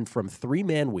bring him in from Three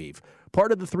Man Weave,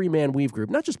 part of the Three Man Weave group,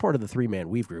 not just part of the Three Man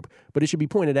Weave group, but it should be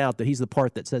pointed out that he's the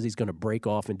part that says he's going to break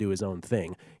off and do his own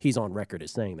thing. He's on record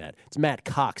as saying that. It's Matt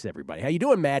Cox, everybody. How you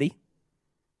doing, Matty?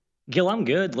 Gil, I'm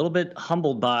good. A little bit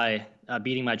humbled by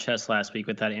beating my chest last week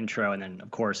with that intro, and then,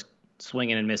 of course,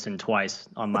 swinging and missing twice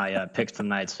on my picks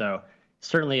tonight. So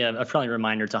certainly a friendly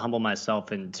reminder to humble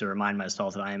myself and to remind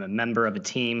myself that I am a member of a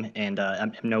team and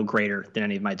I'm no greater than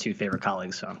any of my two favorite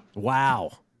colleagues. So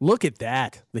wow. Look at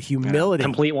that. The humility.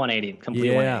 Complete 180.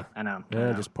 Complete 180. I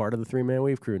know. Just part of the Three Man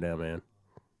Weave crew now, man.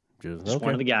 Just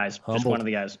one of the guys. Humbled. Just one of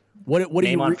the guys. What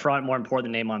name on front, more important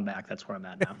than name on back. That's where I'm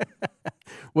at now.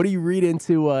 What do you read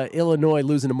into Illinois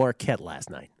losing to Marquette last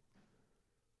night?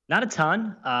 Not a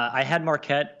ton. I had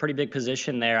Marquette, pretty big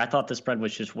position there. I thought the spread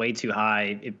was just way too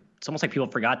high. It's almost like people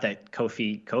forgot that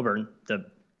Kofi Cockburn, the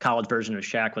college version of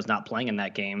Shaq, was not playing in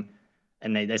that game.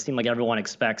 And they seem like everyone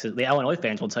expects it. The Illinois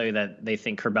fans will tell you that they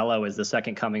think Curbelo is the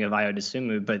second coming of Ayo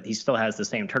Dosunmu, but he still has the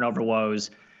same turnover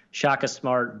woes. Shaka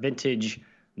Smart, vintage,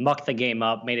 mucked the game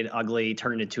up, made it ugly,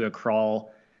 turned it into a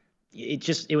crawl.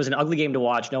 It was an ugly game to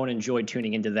watch. No one enjoyed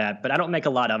tuning into that, but I don't make a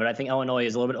lot of it. I think Illinois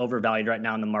is a little bit overvalued right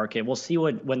now in the market. We'll see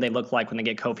when they look like when they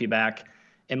get Kofi back.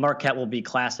 And Marquette will be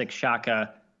classic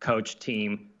Shaka coach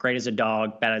team, great as a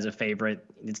dog, bad as a favorite.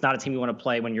 It's not a team you want to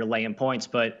play when you're laying points,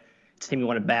 but it's a team you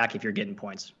want to back if you're getting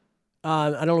points. I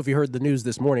don't know if you heard the news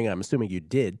this morning. I'm assuming you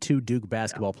did. 2 Duke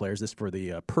basketball players. This for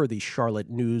the per the Charlotte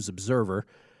News Observer.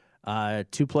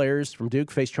 2 players from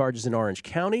Duke face charges in Orange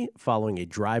County following a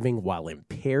driving while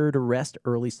impaired arrest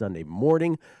early Sunday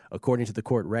morning. According to the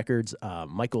court records,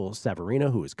 Michael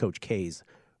Savarino, who is Coach K's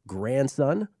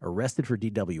grandson, arrested for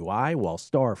DWI, while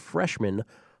star freshman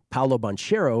Paolo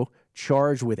Banchero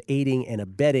charged with aiding and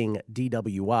abetting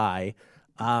DWI.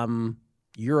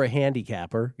 You're a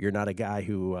handicapper. You're not a guy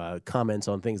who comments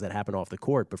on things that happen off the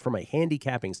court. But from a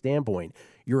handicapping standpoint,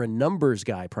 you're a numbers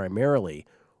guy primarily.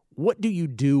 What do you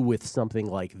do with something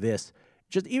like this?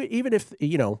 Just even if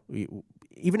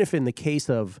in the case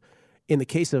of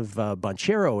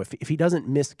Banchero, if he doesn't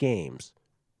miss games,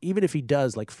 even if he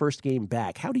does, like first game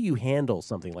back, how do you handle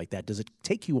something like that? Does it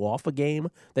take you off a game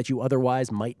that you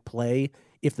otherwise might play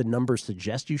if the numbers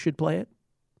suggest you should play it?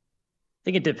 I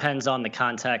think it depends on the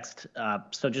context.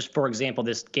 So just for example,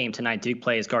 this game tonight, Duke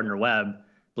plays Gardner-Webb. I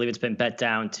believe it's been bet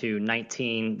down to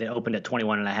 19. They opened at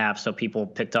 21.5, so people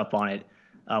picked up on it.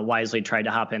 Wisely tried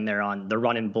to hop in there on the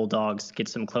running Bulldogs, get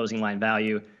some closing line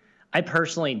value. I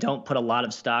personally don't put a lot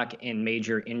of stock in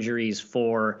major injuries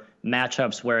for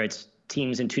matchups where it's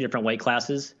teams in 2 different weight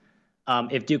classes.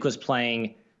 If Duke was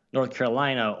playing North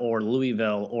Carolina or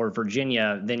Louisville or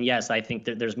Virginia, then yes, I think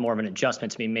that there's more of an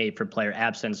adjustment to be made for player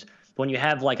absence. But when you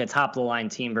have like a top-of-the-line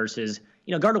team versus,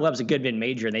 Gardner-Webb's a good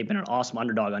mid-major, and they've been an awesome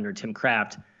underdog under Tim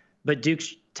Kraft, but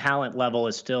Duke's talent level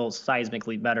is still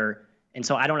seismically better. And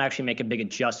so I don't actually make a big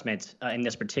adjustment in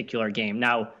this particular game.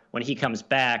 Now, when he comes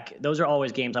back, those are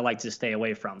always games I like to stay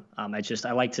away from. I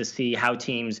like to see how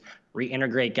teams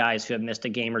reintegrate guys who have missed a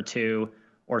game or 2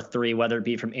 or 3, whether it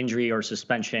be from injury or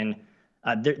suspension.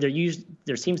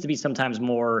 There seems to be sometimes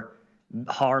more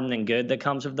harm than good that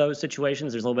comes of those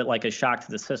situations. There's a little bit like a shock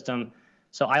to the system.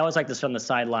 So I always like to sit on the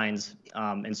sidelines.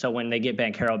 And so when they get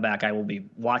Banchero back, I will be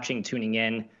watching, tuning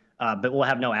in. But we'll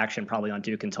have no action probably on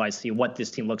Duke until I see what this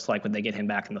team looks like when they get him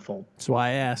back in the fold. That's why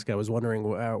I asked. I was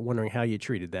wondering how you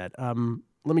treated that.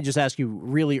 Let me just ask you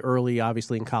really early,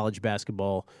 obviously in college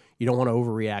basketball, you don't want to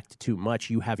overreact too much.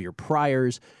 You have your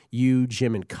priors. You,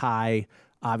 Jim, and Kai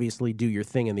obviously do your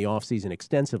thing in the offseason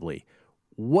extensively.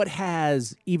 What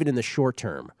has, even in the short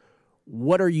term,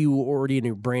 what are you already in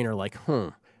your brain are like,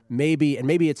 maybe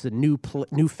it's a new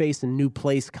face and new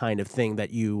place kind of thing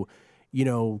that you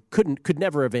could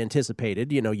never have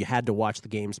anticipated. You had to watch the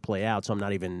games play out, so I'm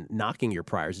not even knocking your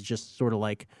priors. It's just sort of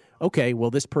like, okay, well,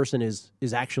 this person is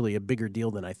actually a bigger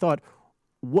deal than I thought.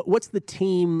 What's the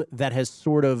team that has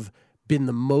sort of been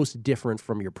the most different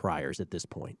from your priors at this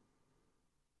point?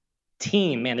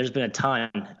 Team, man, there's been a ton.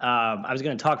 I was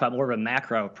going to talk about more of a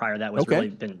macro prior that was really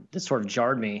been that sort of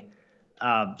jarred me.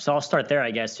 So I'll start there,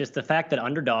 I guess. Just the fact that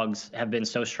underdogs have been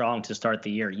so strong to start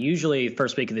the year. Usually,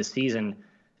 first week of the season,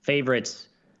 favorites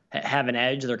have an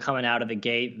edge. They're coming out of the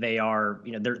gate. They are,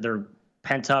 they're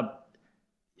pent up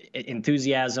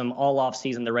enthusiasm all off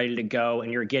season. They're ready to go,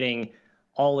 and you're getting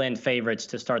all in favorites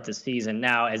to start the season.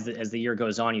 Now, as the year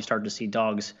goes on, you start to see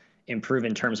dogs improve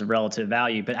in terms of relative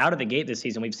value. But out of the gate this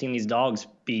season, we've seen these dogs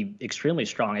be extremely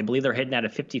strong. I believe they're hitting at a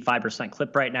 55%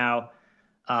 clip right now.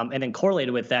 And then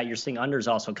correlated with that, you're seeing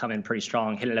unders also come in pretty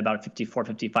strong, hit at about 54,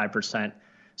 55%.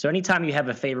 So anytime you have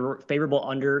a favorable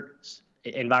under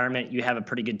environment, you have a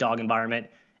pretty good dog environment,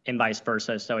 and vice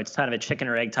versa. So it's kind of a chicken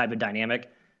or egg type of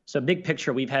dynamic. So big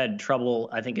picture, we've had trouble,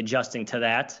 I think, adjusting to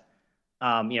that.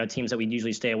 Teams that we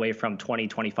usually stay away from 20,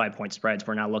 25-point spreads,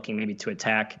 we're now looking maybe to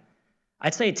attack.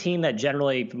 I'd say a team that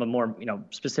generally, from a more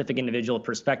specific individual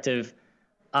perspective,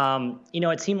 a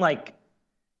team like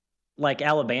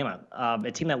Alabama,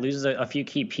 a team that loses a few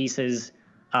key pieces.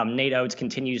 Nate Oates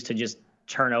continues to just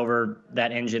turn over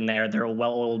that engine there. They're a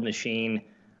well-oiled machine.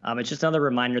 It's just another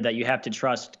reminder that you have to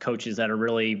trust coaches that are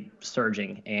really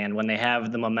surging. And when they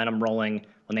have the momentum rolling,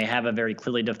 when they have a very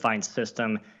clearly defined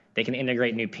system, they can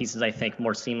integrate new pieces, I think,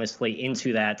 more seamlessly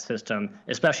into that system,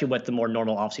 especially with the more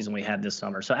normal offseason we had this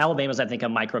summer. So Alabama's, I think, a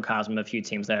microcosm of a few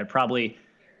teams that are probably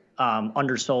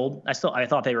undersold. I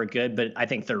thought they were good, but I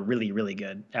think they're really, really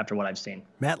good after what I've seen.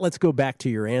 Matt, let's go back to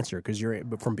your answer because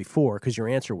your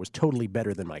answer was totally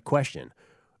better than my question.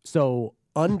 So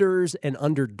unders and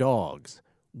underdogs,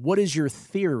 what is your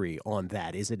theory on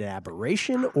that? Is it an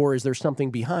aberration or is there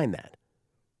something behind that?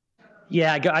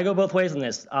 Yeah, I go both ways on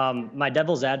this. My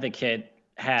devil's advocate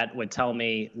hat would tell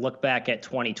me, look back at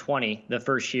 2020, the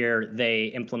first year they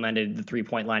implemented the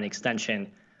three-point line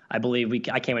extension. I believe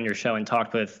I came on your show and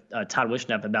talked with Todd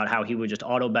Wishnev about how he would just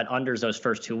auto bet unders those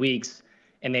first 2 weeks,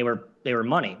 and they were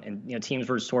money. And teams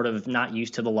were sort of not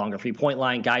used to the longer three-point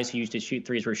line. Guys who used to shoot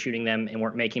threes were shooting them and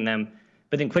weren't making them.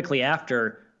 But then quickly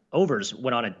after, overs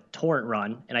went on a torrent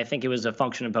run, and I think it was a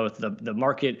function of both the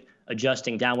market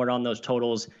adjusting downward on those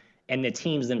totals and the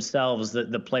teams themselves,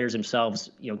 the players themselves,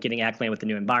 getting acclimated with the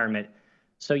new environment.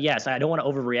 So yes, I don't want to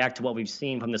overreact to what we've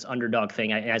seen from this underdog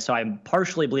thing. So I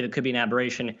partially believe it could be an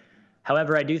aberration.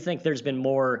 However, I do think there's been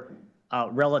more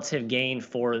relative gain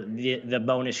for the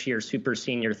bonus year super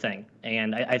senior thing.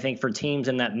 And I think for teams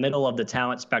in that middle of the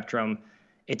talent spectrum,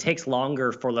 it takes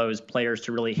longer for those players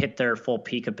to really hit their full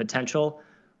peak of potential.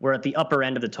 Where at the upper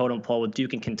end of the totem pole with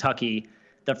Duke and Kentucky,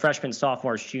 the freshmen,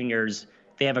 sophomores, juniors,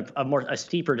 they have a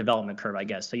steeper development curve, I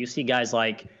guess. So you see guys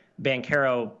like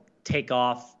Banchero take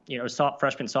off,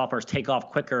 freshmen, sophomores take off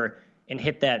quicker and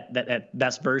hit that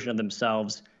best version of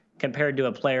themselves compared to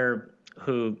a player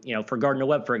who, for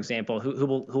Gardner-Webb, for example, who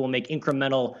will make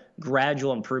incremental,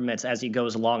 gradual improvements as he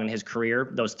goes along in his career,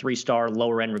 those 3-star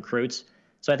lower-end recruits.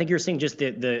 So I think you're seeing just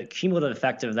the cumulative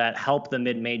effect of that help the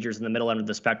mid-majors in the middle end of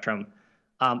the spectrum.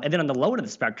 And then on the lower end of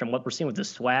the spectrum, what we're seeing with the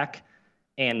SWAC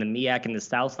and the MEAC and the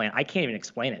Southland, I can't even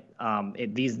explain it.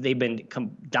 They've been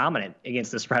dominant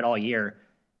against the spread all year.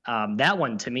 That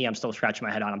one, to me, I'm still scratching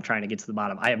my head on. I'm trying to get to the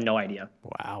bottom. I have no idea.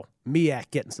 Wow.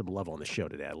 MEAC getting some love on the show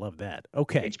today. I love that.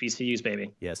 Okay. HBCUs,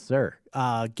 baby. Yes, sir.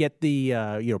 Get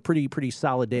the pretty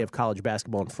solid day of college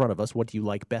basketball in front of us. What do you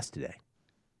like best today?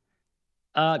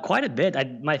 Quite a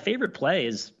bit. My favorite play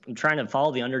is I'm trying to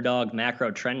follow the underdog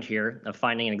macro trend here of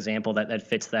finding an example that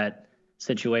fits that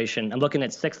situation. I'm looking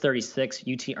at 636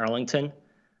 UT Arlington.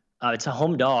 It's a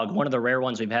home dog, one of the rare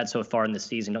ones we've had so far in the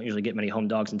season. Don't usually get many home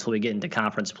dogs until we get into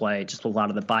conference play, just a lot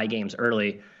of the bye games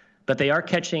early. But they are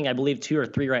catching, I believe, 2 or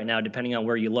 3 right now, depending on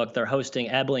where you look. They're hosting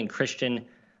Abilene Christian.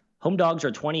 Home dogs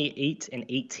are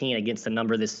 28-18 against the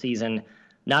number this season.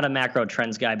 Not a macro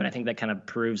trends guy, but I think that kind of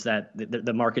proves that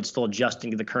the market's still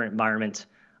adjusting to the current environment.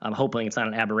 I'm hoping it's not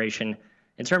an aberration.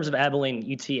 In terms of Abilene,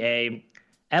 UTA,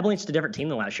 Abilene's a different team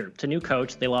than last year. It's a new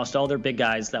coach. They lost all their big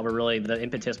guys that were really the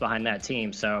impetus behind that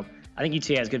team. So I think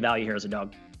UTA has good value here as a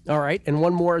dog. All right, and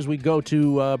one more as we go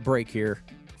to break here.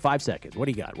 5 seconds. What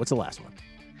do you got? What's the last one?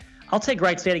 I'll take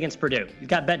Wright State against Purdue. You've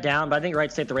got bet down, but I think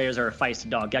Wright State, the Raiders are a feisty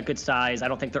dog. Got good size. I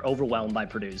don't think they're overwhelmed by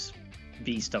Purdue's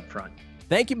beast up front.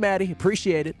 Thank you, Maddie.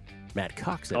 Appreciate it. Matt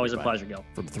Cox. Always a pleasure, Gil.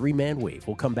 From 3-Man Wave.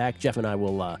 We'll come back. Jeff and I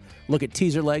will look at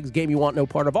teaser legs, game you want no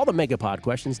part of, all the Megapod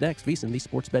questions next. VSiN, the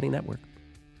Sports Betting Network.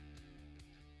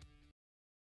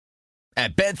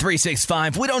 At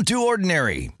Bet365, we don't do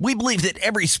ordinary. We believe that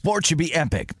every sport should be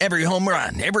epic. Every home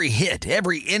run, every hit,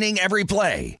 every inning, every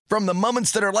play. From the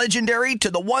moments that are legendary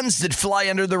to the ones that fly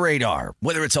under the radar.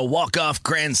 Whether it's a walk-off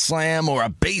grand slam or a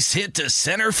base hit to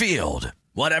center field.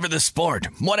 Whatever the sport,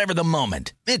 whatever the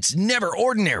moment. It's never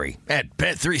ordinary at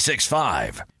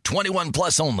Bet365. 21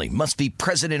 plus only. Must be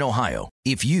present in Ohio.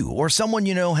 If you or someone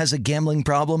you know has a gambling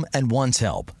problem and wants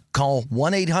help, call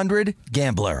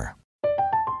 1-800-GAMBLER.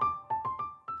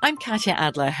 I'm Katya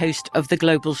Adler, host of The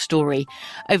Global Story.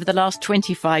 Over the last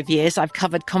 25 years, I've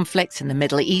covered conflicts in the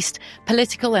Middle East,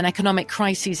 political and economic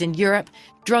crises in Europe,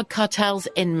 drug cartels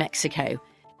in Mexico.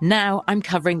 Now I'm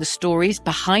covering the stories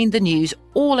behind the news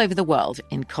all over the world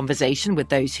in conversation with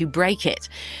those who break it.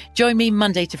 Join me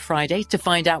Monday to Friday to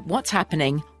find out what's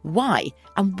happening, why,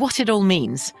 and what it all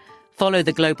means. Follow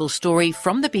The Global Story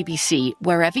from the BBC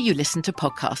wherever you listen to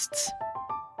podcasts.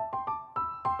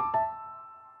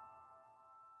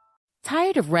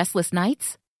 Tired of restless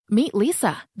nights? Meet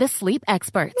Leesa, the sleep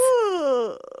experts.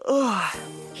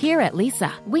 Here at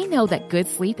Leesa, we know that good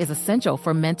sleep is essential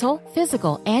for mental,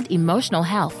 physical, and emotional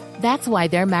health. That's why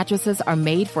their mattresses are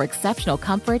made for exceptional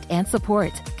comfort and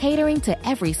support, catering to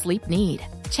every sleep need.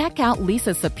 Check out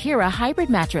Leesa's Sapira Hybrid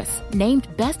Mattress, named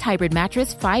Best Hybrid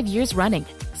Mattress 5 years running.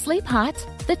 Sleep hot?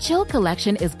 The Chill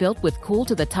Collection is built with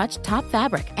cool-to-the-touch top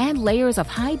fabric and layers of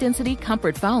high-density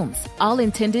comfort foams, all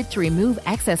intended to remove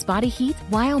excess body heat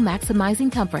while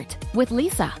maximizing comfort. With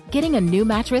Leesa, getting a new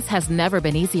mattress has never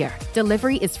been easier.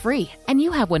 Delivery is free, and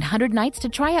you have 100 nights to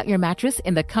try out your mattress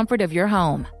in the comfort of your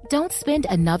home. Don't spend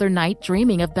another night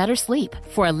dreaming of better sleep.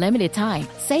 For a limited time,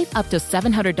 save up to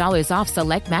 $700 off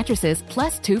select mattresses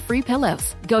plus 2 free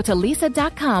pillows. Go to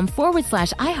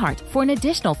leesa.com/iHeart for an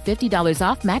additional $50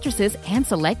 off mattresses and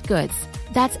select goods.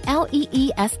 That's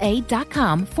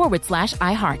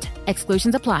LEESA.com/iHeart.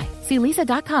 Exclusions apply. See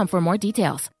leesa.com for more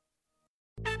details.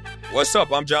 What's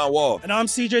up? I'm John Wall. And I'm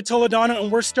CJ Toledano,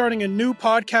 and we're starting a new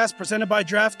podcast presented by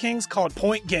DraftKings called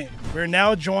Point Game. We're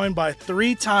now joined by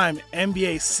 3-time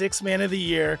NBA Sixth Man of the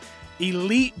Year,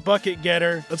 elite bucket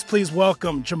getter. Let's please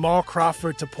welcome Jamal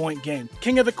Crawford to Point Game.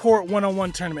 King of the Court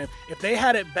one-on-one tournament. If they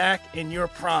had it back in your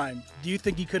prime, do you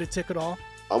think you could have took it all?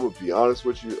 I'm going to be honest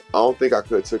with you. I don't think I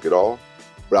could have took it all,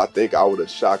 but I think I would have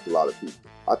shocked a lot of people.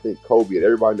 I think Kobe and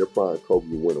everybody in their prime, Kobe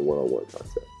would win a one-on-one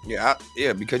contest. Yeah,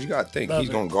 because you got to think, he's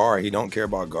going to guard. He don't care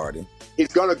about guarding. He's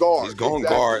going to guard. He's going to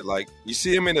guard. Like, you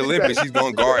see him in the Olympics, he's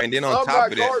going to guard. And then on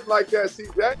top of that. Like that, see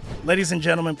that? Ladies and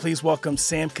gentlemen, please welcome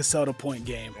Sam Cassell to Point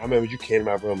Game. I remember you came in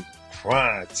my room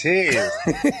crying, tears,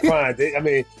 crying. I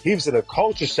mean, he was in a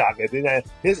culture shock. And then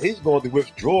he's going through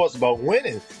withdrawals about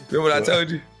winning. Remember what I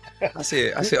told you? I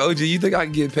said, OG, you think I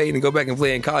can get paid and go back and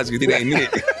play in college because it ain't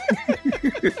it?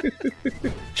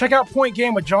 Check out Point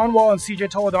Game with John Wall and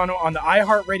CJ Toledano on the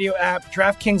iHeartRadio app,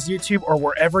 DraftKings YouTube, or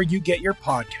wherever you get your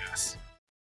podcasts.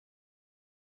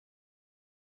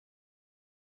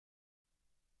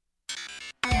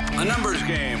 A numbers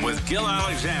game with Gil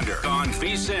Alexander on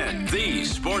VSiN, the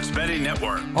Sports Betting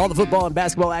Network. All the football and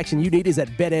basketball action you need is at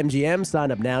BetMGM.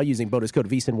 Sign up now using bonus code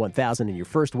VSiN1000 and your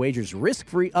first wager's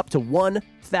risk-free up to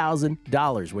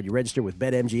 $1,000 when you register with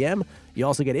BetMGM. You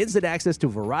also get instant access to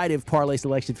a variety of parlay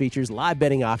selection features, live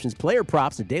betting options, player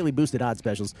props, and daily boosted odds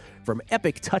specials from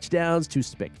epic touchdowns to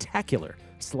spectacular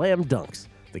slam dunks.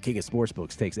 The king of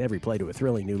sportsbooks takes every play to a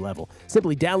thrilling new level.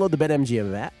 Simply download the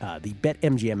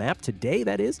BetMGM app today,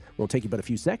 that is. Won't take you but a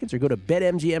few seconds, or go to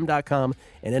BetMGM.com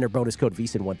and enter bonus code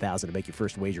VSiN1000 to make your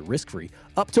first wager risk-free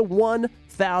up to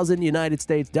 $1,000 United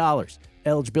States dollars.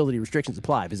 Eligibility restrictions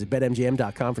apply. Visit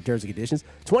BetMGM.com for terms and conditions.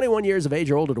 21 years of age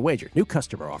or older to wager. New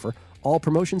customer offer. All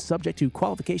promotions subject to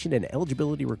qualification and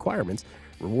eligibility requirements.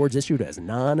 Rewards issued as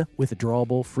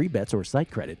non-withdrawable free bets or site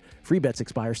credit. Free bets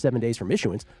expire 7 days from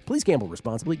issuance. Please gamble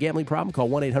responsibly. Gambling problem? Call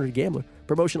 1-800-GAMBLER.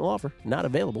 Promotional offer not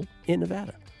available in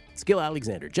Nevada. Skill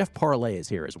Alexander. Jeff Parlay is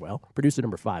here as well. Producer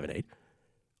number 5 and 8.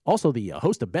 Also the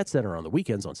host of Bet Center on the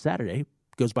weekends on Saturday.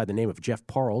 Goes by the name of Jeff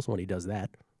Parles when he does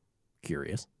that.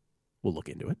 Curious. We'll look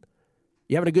into it.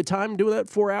 You having a good time doing that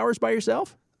 4 hours by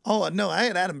yourself? Oh, no, I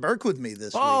had Adam Burke with me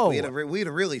this week. We had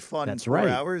a really fun 4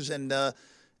 hours. And of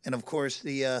course,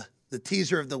 the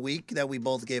teaser of the week that we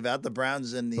both gave out, the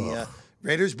Browns and the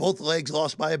Raiders, both legs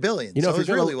lost by $1 billion. You know, so if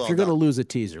you're going to lose a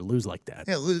teaser, lose like that.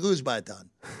 Yeah, lose by a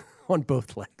ton. On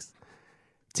both legs.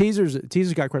 Teasers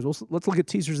got questions. Well, let's look at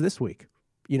teasers this week.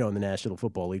 You know, in the National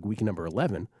Football League, week number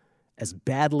 11, as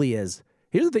badly as...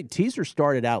 Here's the thing. Teasers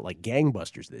started out like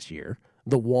gangbusters this year.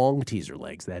 The Wong teaser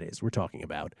legs, that is, we're talking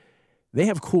about. They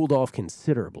have cooled off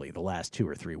considerably the last 2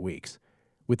 or 3 weeks,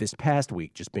 with this past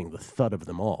week just being the thud of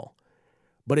them all.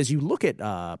 But as you look at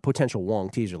potential Wong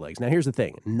teaser legs, now here's the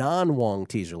thing. Non-Wong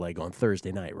teaser leg on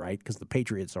Thursday night, right? Because the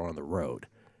Patriots are on the road.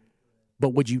 But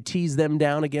would you tease them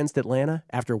down against Atlanta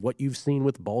after what you've seen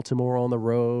with Baltimore on the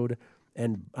road?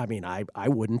 And, I mean, I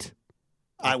wouldn't.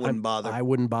 I wouldn't bother. I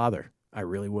wouldn't bother. I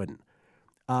really wouldn't.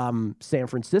 San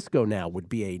Francisco now would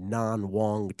be a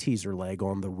non-Wong teaser leg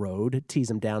on the road. Tease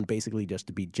them down basically just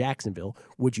to beat Jacksonville.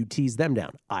 Would you tease them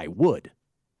down? I would.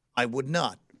 I would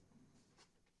not.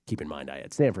 Keep in mind, I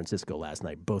had San Francisco last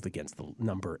night, both against the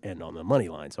number and on the money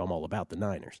line, so I'm all about the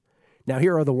Niners. Now,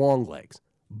 here are the Wong legs.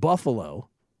 Buffalo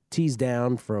teased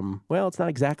down from, well, it's not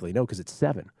exactly, no, because it's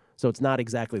 7. So it's not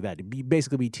exactly that. You'd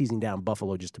basically be teasing down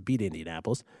Buffalo just to beat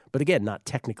Indianapolis. But again, not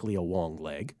technically a Wong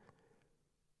leg.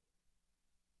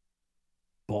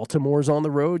 Baltimore's on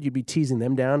the road. You'd be teasing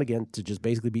them down again to just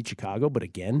basically beat Chicago. But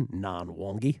again,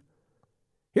 non-Wongy.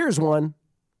 Here's one.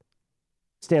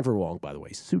 Stanford Wong, by the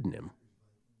way, pseudonym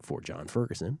for John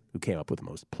Ferguson, who came up with the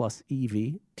most plus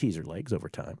EV teaser legs over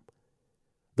time.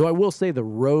 Though I will say the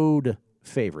road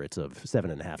favorites of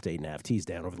 7.5 to 8.5 tees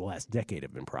down over the last decade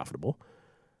have been profitable.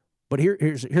 But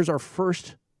here's our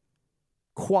first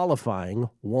qualifying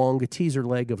Wong teaser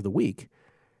leg of the week,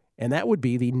 and that would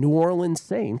be the New Orleans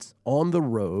Saints on the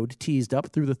road, teased up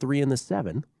through the 3 and the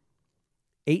 7,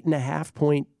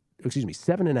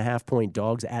 7.5 point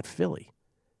dogs at Philly.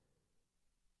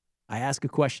 I ask a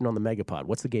question on the Megapod.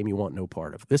 What's the game you want no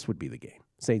part of? This would be the game,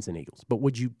 Saints and Eagles. But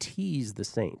would you tease the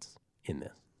Saints in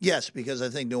this? Yes, because I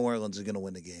think New Orleans is going to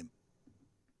win the game.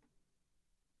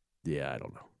 Yeah, I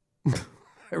don't know.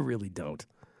 I really don't.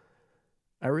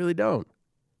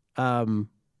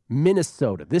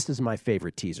 Minnesota. This is my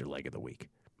favorite teaser leg of the week.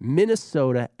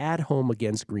 Minnesota at home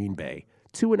against Green Bay.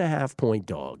 2.5 point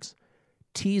dogs.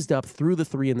 Teased up through the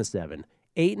 3 and the 7.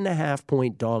 8.5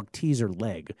 point dog teaser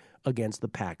leg against the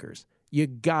Packers. You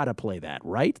got to play that,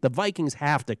 right? The Vikings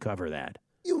have to cover that.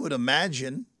 You would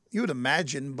imagine,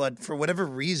 but for whatever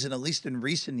reason, at least in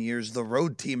recent years, the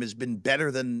road team has been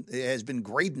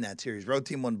great in that series. Road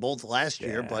team won both last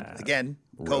year, but again,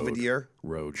 COVID year.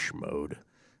 Road schmode.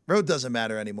 Road doesn't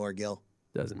matter anymore, Gil.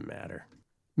 Doesn't matter.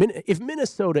 If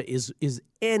Minnesota is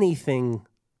anything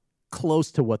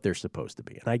close to what they're supposed to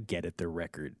be, and I get it, their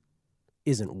record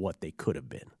isn't what they could have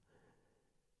been.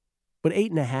 But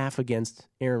 8.5 against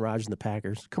Aaron Rodgers and the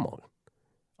Packers, come on.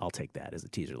 I'll take that as a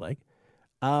teaser leg.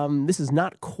 This is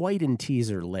not quite in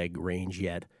teaser leg range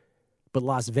yet, but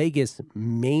Las Vegas,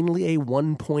 mainly a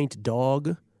 1 point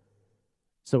dog.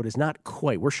 So it is not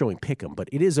quite. We're showing pick'em, but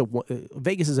it is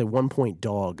Vegas is a 1 point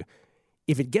dog.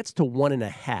 If it gets to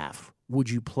 1.5,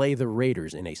 would you play the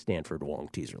Raiders in a Stanford Wong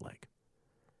teaser leg?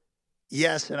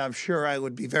 Yes, and I'm sure I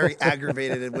would be very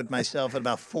aggravated with myself at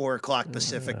about 4 o'clock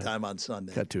Pacific time on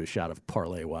Sunday. Cut to a shot of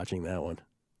Parlay watching that one.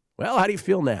 Well, how do you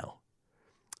feel now?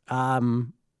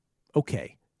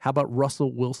 Okay. How about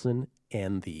Russell Wilson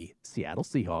and the Seattle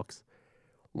Seahawks?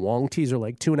 Wong teaser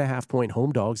leg, 2.5 point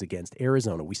home dogs against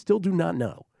Arizona. We still do not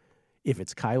know if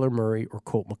it's Kyler Murray or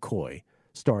Colt McCoy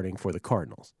starting for the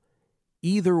Cardinals.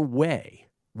 Either way,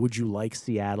 would you like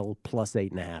Seattle plus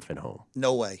 8.5 at home?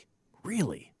 No way.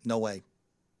 Really? No way.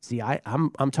 See,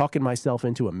 I'm talking myself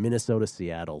into a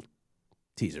Minnesota-Seattle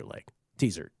teaser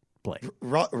play.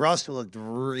 Russ looked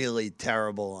really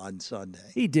terrible on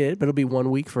Sunday. He did, but it'll be 1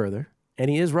 week further.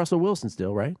 And he is Russell Wilson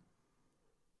still, right?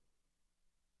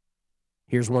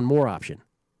 Here's one more option.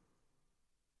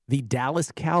 The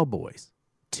Dallas Cowboys,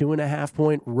 2.5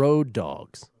 point road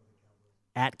dogs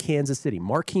at Kansas City.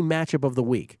 Marquee matchup of the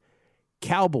week.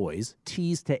 Cowboys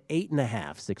teased to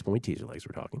 8.5, 6 point teaser legs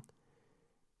we're talking.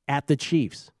 At the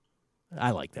Chiefs.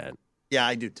 I like that. Yeah,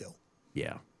 I do too.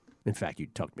 Yeah. In fact, you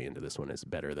tucked me into this one as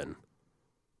better than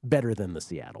the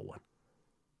Seattle one.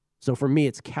 So for me,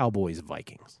 it's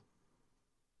Cowboys-Vikings.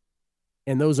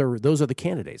 And those are the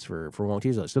candidates for Wong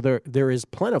teaser legs. So there is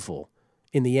plentiful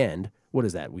in the end. What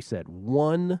is that? We said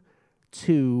 1,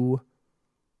 2,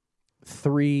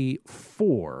 3,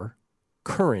 4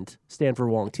 current Stanford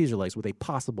Wong teaser legs with a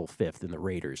possible 5th in the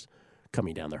Raiders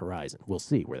coming down the horizon. We'll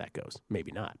see where that goes.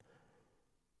 Maybe not.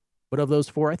 But of those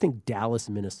 4, I think Dallas,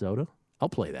 Minnesota, I'll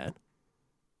play that.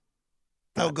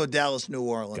 I'll go Dallas, New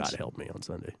Orleans. God help me on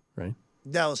Sunday, right?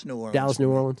 Dallas, New Orleans. Dallas,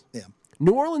 New Orleans? Yeah.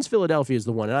 New Orleans, Philadelphia is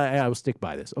the one, and I will stick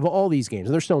by this. Of all these games,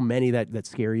 and there's so many that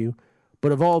scare you,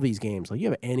 but of all these games, like, you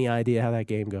have any idea how that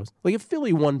game goes? Like, if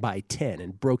Philly won by 10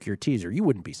 and broke your teaser, you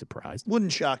wouldn't be surprised.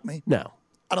 Wouldn't shock me. No.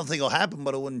 I don't think it'll happen,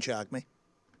 but it wouldn't shock me.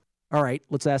 All right,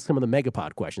 let's ask some of the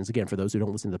Megapod questions. Again, for those who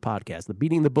don't listen to the podcast, the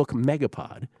Beating the Book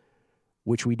Megapod,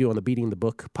 which we do on the Beating the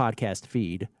Book podcast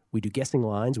feed. We do guessing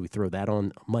lines. We throw that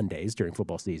on Mondays during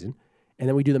football season. And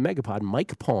then we do the Megapod.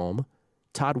 Mike Palm,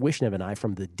 Todd Wishnev, and I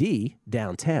from the D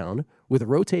downtown with a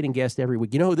rotating guest every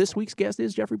week. You know who this week's guest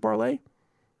is, Jeffrey Parlay?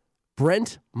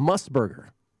 Brent Musburger,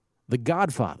 the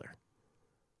Godfather.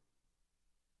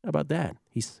 How about that?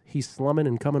 He's slumming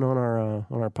and coming on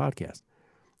our podcast.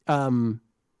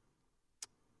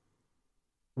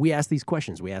 We asked these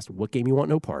questions. We asked what game you want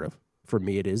no part of. For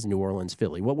me, it is New Orleans,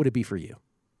 Philly. What would it be for you?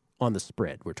 On the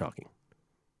spread, we're talking.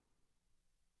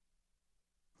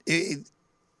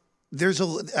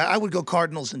 I would go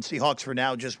Cardinals and Seahawks for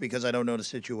now, just because I don't know the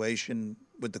situation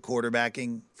with the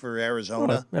quarterbacking for Arizona.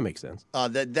 Well, that makes sense.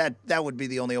 That would be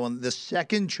the only one. The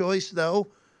second choice,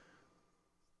 though,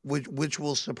 which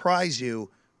will surprise you,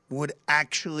 would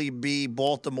actually be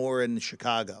Baltimore and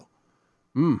Chicago.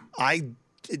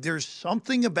 There's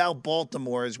something about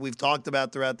Baltimore, as we've talked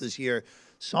about throughout this year.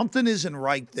 Something isn't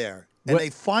right there, and they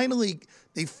finally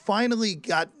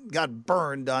got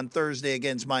burned on Thursday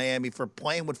against Miami for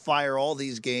playing with fire all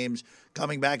these games,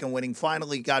 coming back and winning.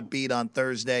 Finally got beat on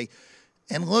Thursday,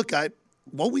 and look,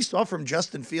 what we saw from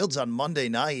Justin Fields on Monday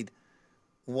night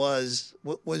was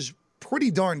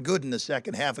pretty darn good in the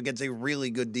second half against a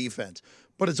really good defense.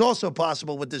 But it's also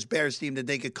possible with this Bears team that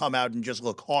they could come out and just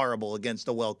look horrible against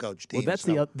a well-coached team. Well, that's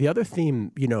the other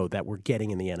theme, that we're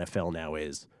getting in the NFL now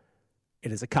is,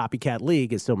 it is a copycat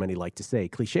league, as so many like to say,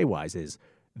 cliche-wise, is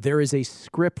there is a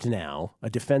script now,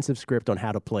 a defensive script on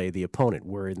how to play the opponent,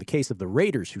 where in the case of the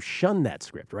Raiders, who shunned that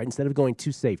script, right, instead of going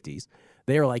 2 safeties,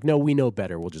 they are like, no, we know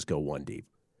better, we'll just go 1 deep.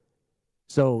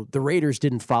 So the Raiders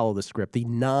didn't follow the script. The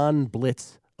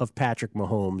non-blitz of Patrick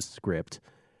Mahomes script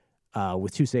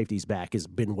with 2 safeties back has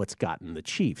been what's gotten the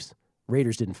Chiefs.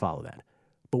 Raiders didn't follow that.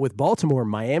 But with Baltimore,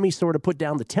 Miami sort of put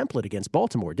down the template against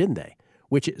Baltimore, didn't they?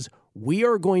 Which is, we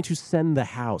are going to send the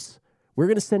house. We're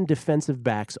going to send defensive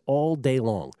backs all day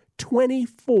long.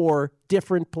 24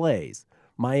 different plays.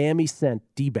 Miami sent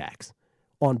D-backs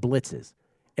on blitzes,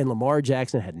 and Lamar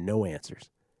Jackson had no answers.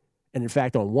 And in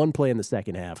fact, on 1 play in the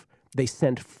second half, they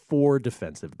sent 4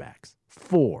 defensive backs.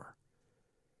 4.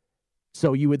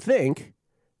 So you would think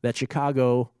that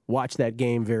Chicago watched that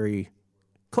game very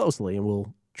closely and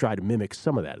will try to mimic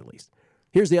some of that at least.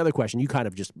 Here's the other question. You kind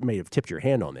of just may have tipped your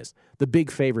hand on this. The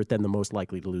big favorite, then the most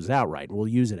likely to lose outright, and we'll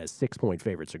use it as 6-point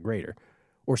favorites or greater,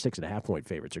 or 6.5-point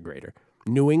favorites or greater.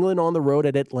 New England on the road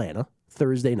at Atlanta,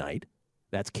 Thursday night.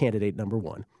 That's candidate number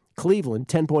 1. Cleveland,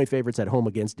 10-point favorites at home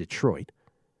against Detroit.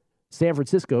 San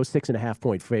Francisco,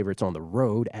 6.5-point favorites on the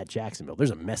road at Jacksonville.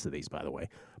 There's a mess of these, by the way.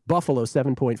 Buffalo,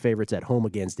 7-point favorites at home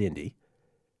against Indy.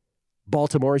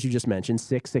 Baltimore, as you just mentioned,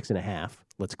 6.5,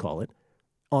 let's call it,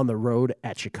 on the road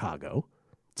at Chicago.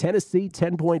 Tennessee,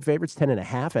 10-point favorites,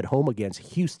 10.5 at home against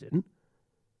Houston.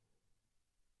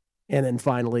 And then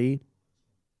finally,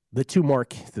 the two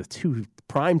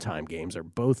primetime games are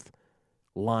both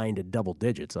lined at double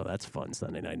digits. So that's fun,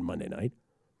 Sunday night and Monday night.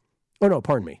 Oh, no,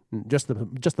 pardon me. Just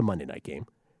the Monday night game.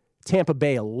 Tampa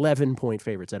Bay, 11-point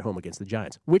favorites at home against the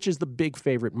Giants. Which is the big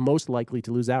favorite most likely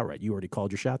to lose outright? You already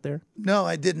called your shot there? No,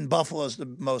 I didn't. Buffalo's the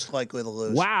most likely to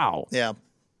lose. Wow. Yeah.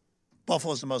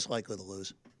 Buffalo's the most likely to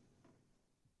lose.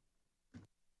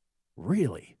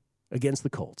 Really? Against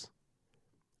the Colts?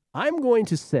 I'm going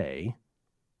to say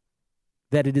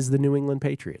that it is the New England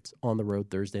Patriots on the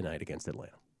road Thursday night against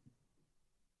Atlanta.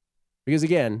 Because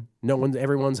again,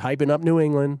 everyone's hyping up New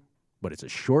England, but it's a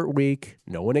short week.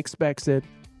 No one expects it.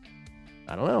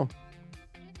 I don't know.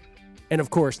 And of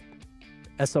course,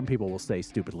 as some people will say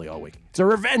stupidly all week, it's a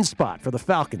revenge spot for the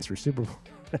Falcons for Super Bowl.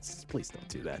 Please don't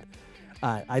do that.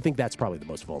 I think that's probably the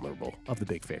most vulnerable of the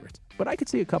big favorites. But I could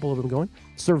see a couple of them going.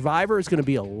 Survivor is going to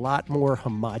be a lot more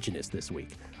homogenous this week.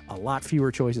 A lot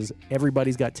fewer choices.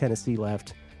 Everybody's got Tennessee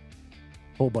left.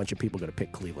 A whole bunch of people going to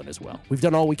pick Cleveland as well. We've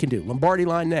done all we can do. Lombardi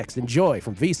Line next. Enjoy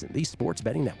from VSiN, the Sports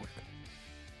Betting Network.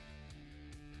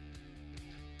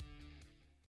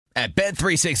 At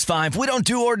Bet365, we don't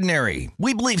do ordinary.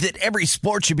 We believe that every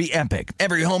sport should be epic.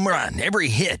 Every home run, every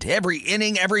hit, every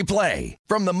inning, every play.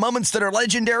 From the moments that are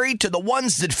legendary to the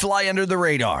ones that fly under the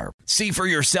radar. See for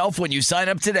yourself when you sign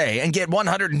up today and get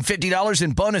 $150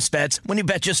 in bonus bets when you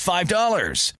bet just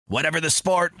 $5. Whatever the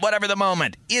sport, whatever the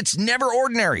moment, it's never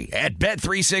ordinary at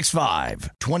Bet365.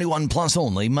 21 plus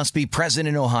only. Must be present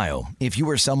in Ohio. If you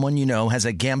or someone you know has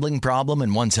a gambling problem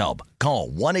and wants help, call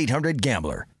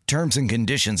 1-800-GAMBLER. Terms and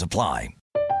conditions apply.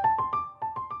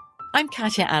 I'm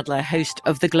Katya Adler, host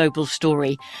of The Global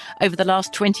Story. Over the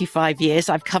last 25 years,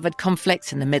 I've covered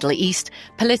conflicts in the Middle East,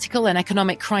 political and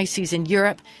economic crises in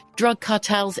Europe, drug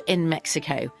cartels in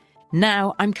Mexico.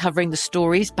 Now I'm covering the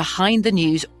stories behind the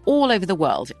news all over the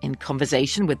world in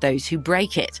conversation with those who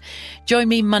break it. Join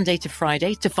me Monday to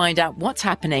Friday to find out what's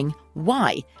happening,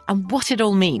 why, and what it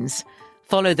all means.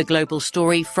 Follow The Global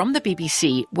Story from the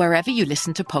BBC wherever you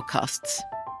listen to podcasts.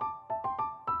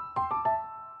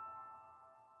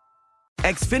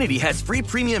 Xfinity has free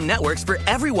premium networks for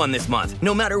everyone this month,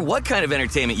 no matter what kind of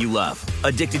entertainment you love.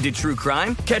 Addicted to true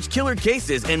crime? Catch killer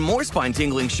cases and more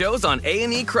spine-tingling shows on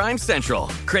A&E Crime Central.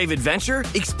 Crave adventure?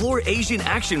 Explore Asian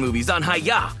action movies on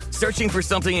Hi-YAH. Searching for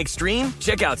something extreme?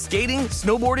 Check out skating,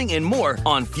 snowboarding, and more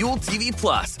on Fuel TV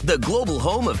Plus, the global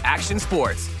home of action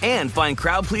sports. And find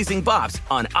crowd-pleasing bops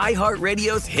on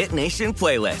iHeartRadio's Hit Nation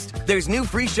playlist. There's new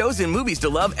free shows and movies to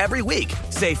love every week.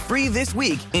 Say free this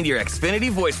week in your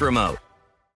Xfinity voice remote.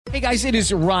 Hey guys, it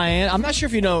is Ryan. I'm not sure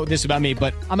if you know this about me,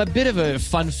 but I'm a bit of a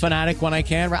fun fanatic when I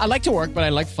can. I like to work, but I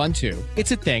like fun too. It's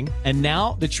a thing. And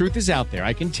now the truth is out there.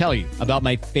 I can tell you about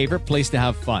my favorite place to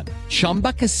have fun.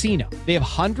 Chumba Casino. They have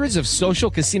hundreds of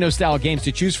social casino style games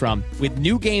to choose from with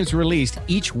new games released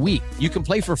each week. You can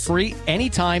play for free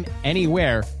anytime,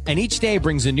 anywhere. And each day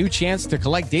brings a new chance to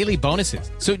collect daily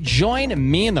bonuses. So join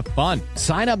me in the fun.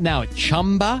 Sign up now at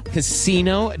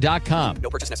ChumbaCasino.com. No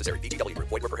purchase necessary. VGW Group.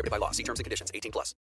 Void where prohibited by law. See terms and conditions. 18+.